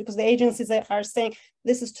agencies, because the agencies are saying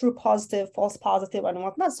this is true positive, false positive, and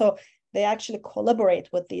whatnot. So they actually collaborate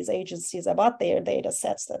with these agencies about their data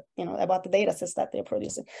sets, that, you know, about the data sets that they're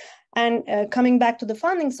producing. And coming back to the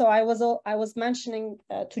funding, so I was mentioning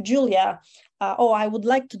to Julia, I would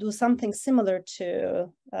like to do something similar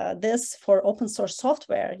to this for open source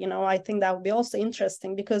software. You know, I think that would be also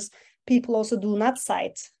interesting, because people also do not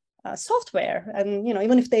cite software, and you know,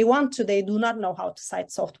 even if they want to, they do not know how to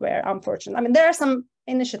cite software, unfortunately. I mean, there are some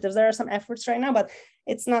initiatives, there are some efforts right now, but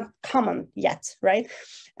it's not common yet, right?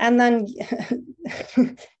 And then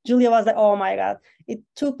Julia was like, oh my God, it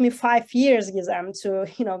took me 5 years, Gizem,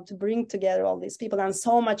 to bring together all these people, and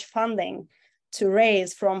so much funding to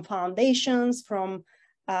raise from foundations, from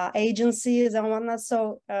agencies and whatnot.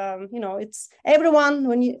 So you know, it's everyone,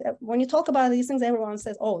 when you talk about these things, everyone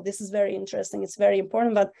says, oh, this is very interesting, it's very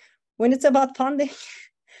important. But when it's about funding,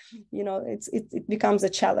 you know, it becomes a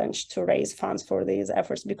challenge to raise funds for these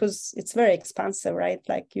efforts, because it's very expensive, right?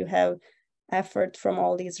 Like, you have effort from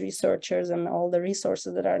all these researchers and all the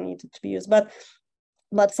resources that are needed to be used. But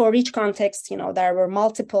for each context, you know, there were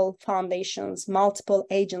multiple foundations, multiple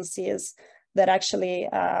agencies that actually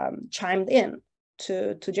chimed in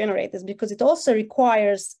to generate this, because it also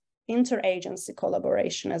requires interagency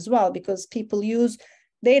collaboration as well, because people use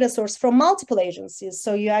data source from multiple agencies.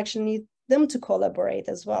 So you actually need them to collaborate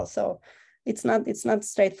as well. So it's not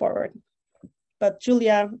straightforward. But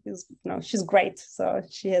Julia is, you know, she's great. So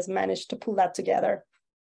she has managed to pull that together.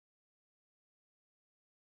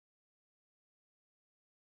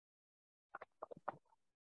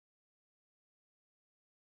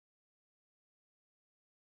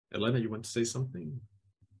 Elena, you want to say something?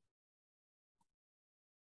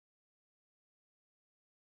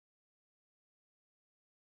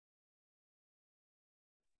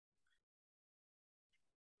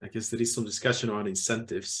 I guess there is some discussion around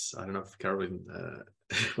incentives. I don't know if Carolyn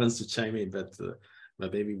wants to chime in, but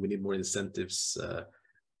maybe we need more incentives.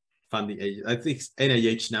 Funding. I think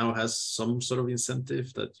NIH now has some sort of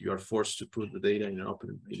incentive that you are forced to put the data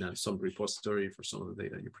in some repository for some of the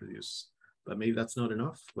data you produce. But maybe that's not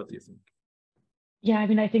enough. What do you think? Yeah, I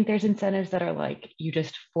mean, I think there's incentives that are like, you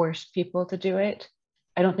just force people to do it.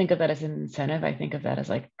 I don't think of that as an incentive. I think of that as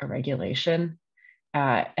like a regulation.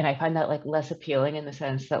 And I find that like less appealing, in the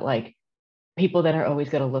sense that like people then are always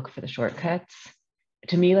going to look for the shortcuts.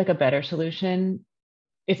 To me, like a better solution,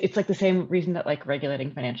 it's like the same reason that like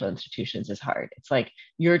regulating financial institutions is hard. It's like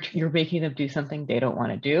you're making them do something they don't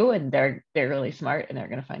want to do, and they're really smart and they're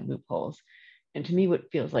going to find loopholes. And to me, what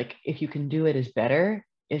feels like if you can do it is better,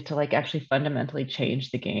 is to like actually fundamentally change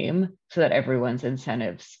the game so that everyone's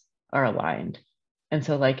incentives are aligned. And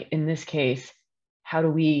so like in this case, how do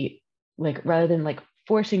we, like, rather than like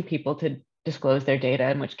forcing people to disclose their data,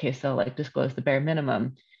 in which case they'll like disclose the bare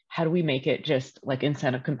minimum, how do we make it just like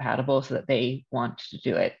incentive compatible so that they want to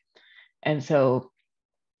do it? And so,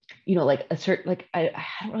 you know, like I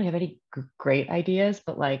don't really have any great ideas,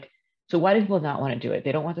 but like, so why do people not want to do it?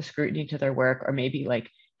 They don't want the scrutiny to their work, or maybe like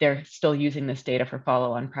they're still using this data for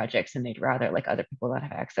follow-on projects and they'd rather like other people not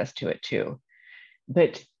have access to it too.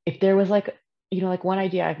 But if there was like, you know, like one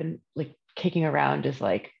idea I've been like kicking around is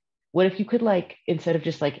like, what if you could like, instead of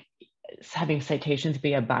just like having citations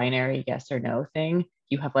be a binary yes or no thing,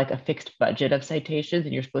 you have like a fixed budget of citations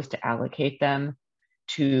and you're supposed to allocate them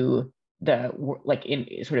to the, like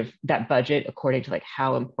in sort of that budget according to like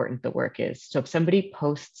how important the work is. So if somebody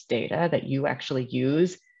posts data that you actually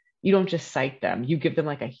use, you don't just cite them, you give them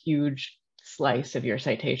like a huge slice of your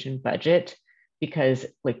citation budget, because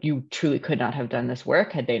like you truly could not have done this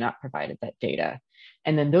work had they not provided that data.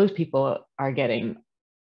 And then those people are getting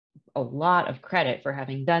a lot of credit for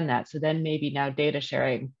having done that. So then maybe now data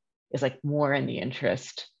sharing is like more in the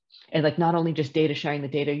interest. And like not only just data sharing the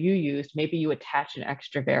data you used, maybe you attach an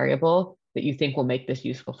extra variable that you think will make this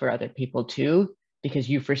useful for other people too, because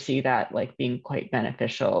you foresee that like being quite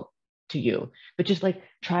beneficial to you. But just like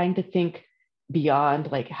trying to think beyond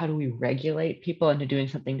like how do we regulate people into doing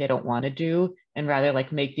something they don't want to do, and rather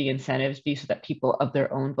like make the incentives be so that people of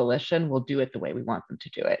their own volition will do it the way we want them to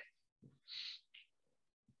do it.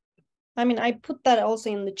 I mean, I put that also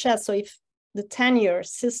in the chat. So if the tenure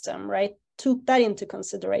system, right, took that into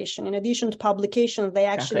consideration, in addition to publications, they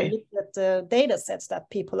actually looked at the data sets that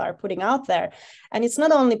people are putting out there. And it's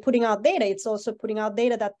not only putting out data, it's also putting out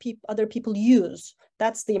data that other people use.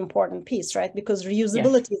 That's the important piece, right? Because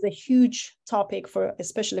reusability is a huge topic for,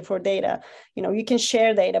 especially for data. You know, you can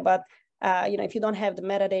share data, but you know, if you don't have the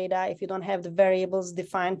metadata, if you don't have the variables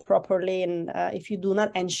defined properly, and if you do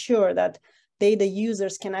not ensure that data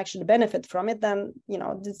users can actually benefit from it, then, you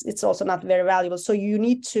know, it's also not very valuable. So you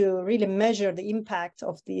need to really measure the impact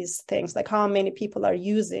of these things, like how many people are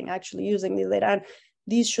actually using these data. And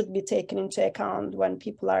these should be taken into account when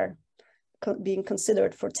people are being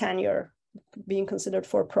considered for tenure, being considered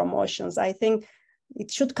for promotions. I think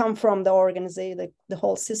it should come from the organization. The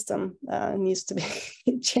whole system needs to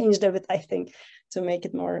be changed a bit, I think, to make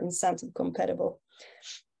it more incentive compatible.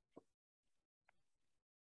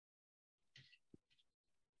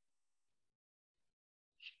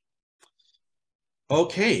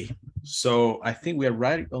 Okay, so I think we are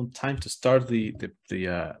right on time to start the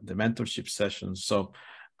mentorship session. So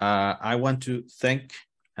I want to thank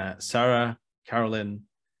Sarah, Carolyn,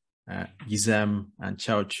 Gizem, and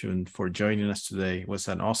Chaoqun for joining us today. It was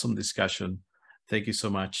an awesome discussion. Thank you so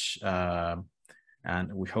much,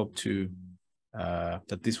 and we hope to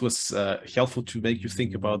that this was helpful to make you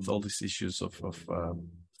think about all these issues of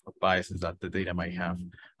biases that the data might have.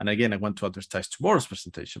 And again, I want to advertise tomorrow's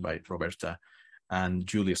presentation by Roberta and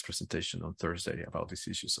Julia's presentation on Thursday about these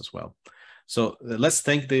issues as well. So let's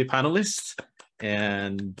thank the panelists,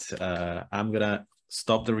 and I'm gonna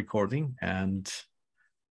stop the recording and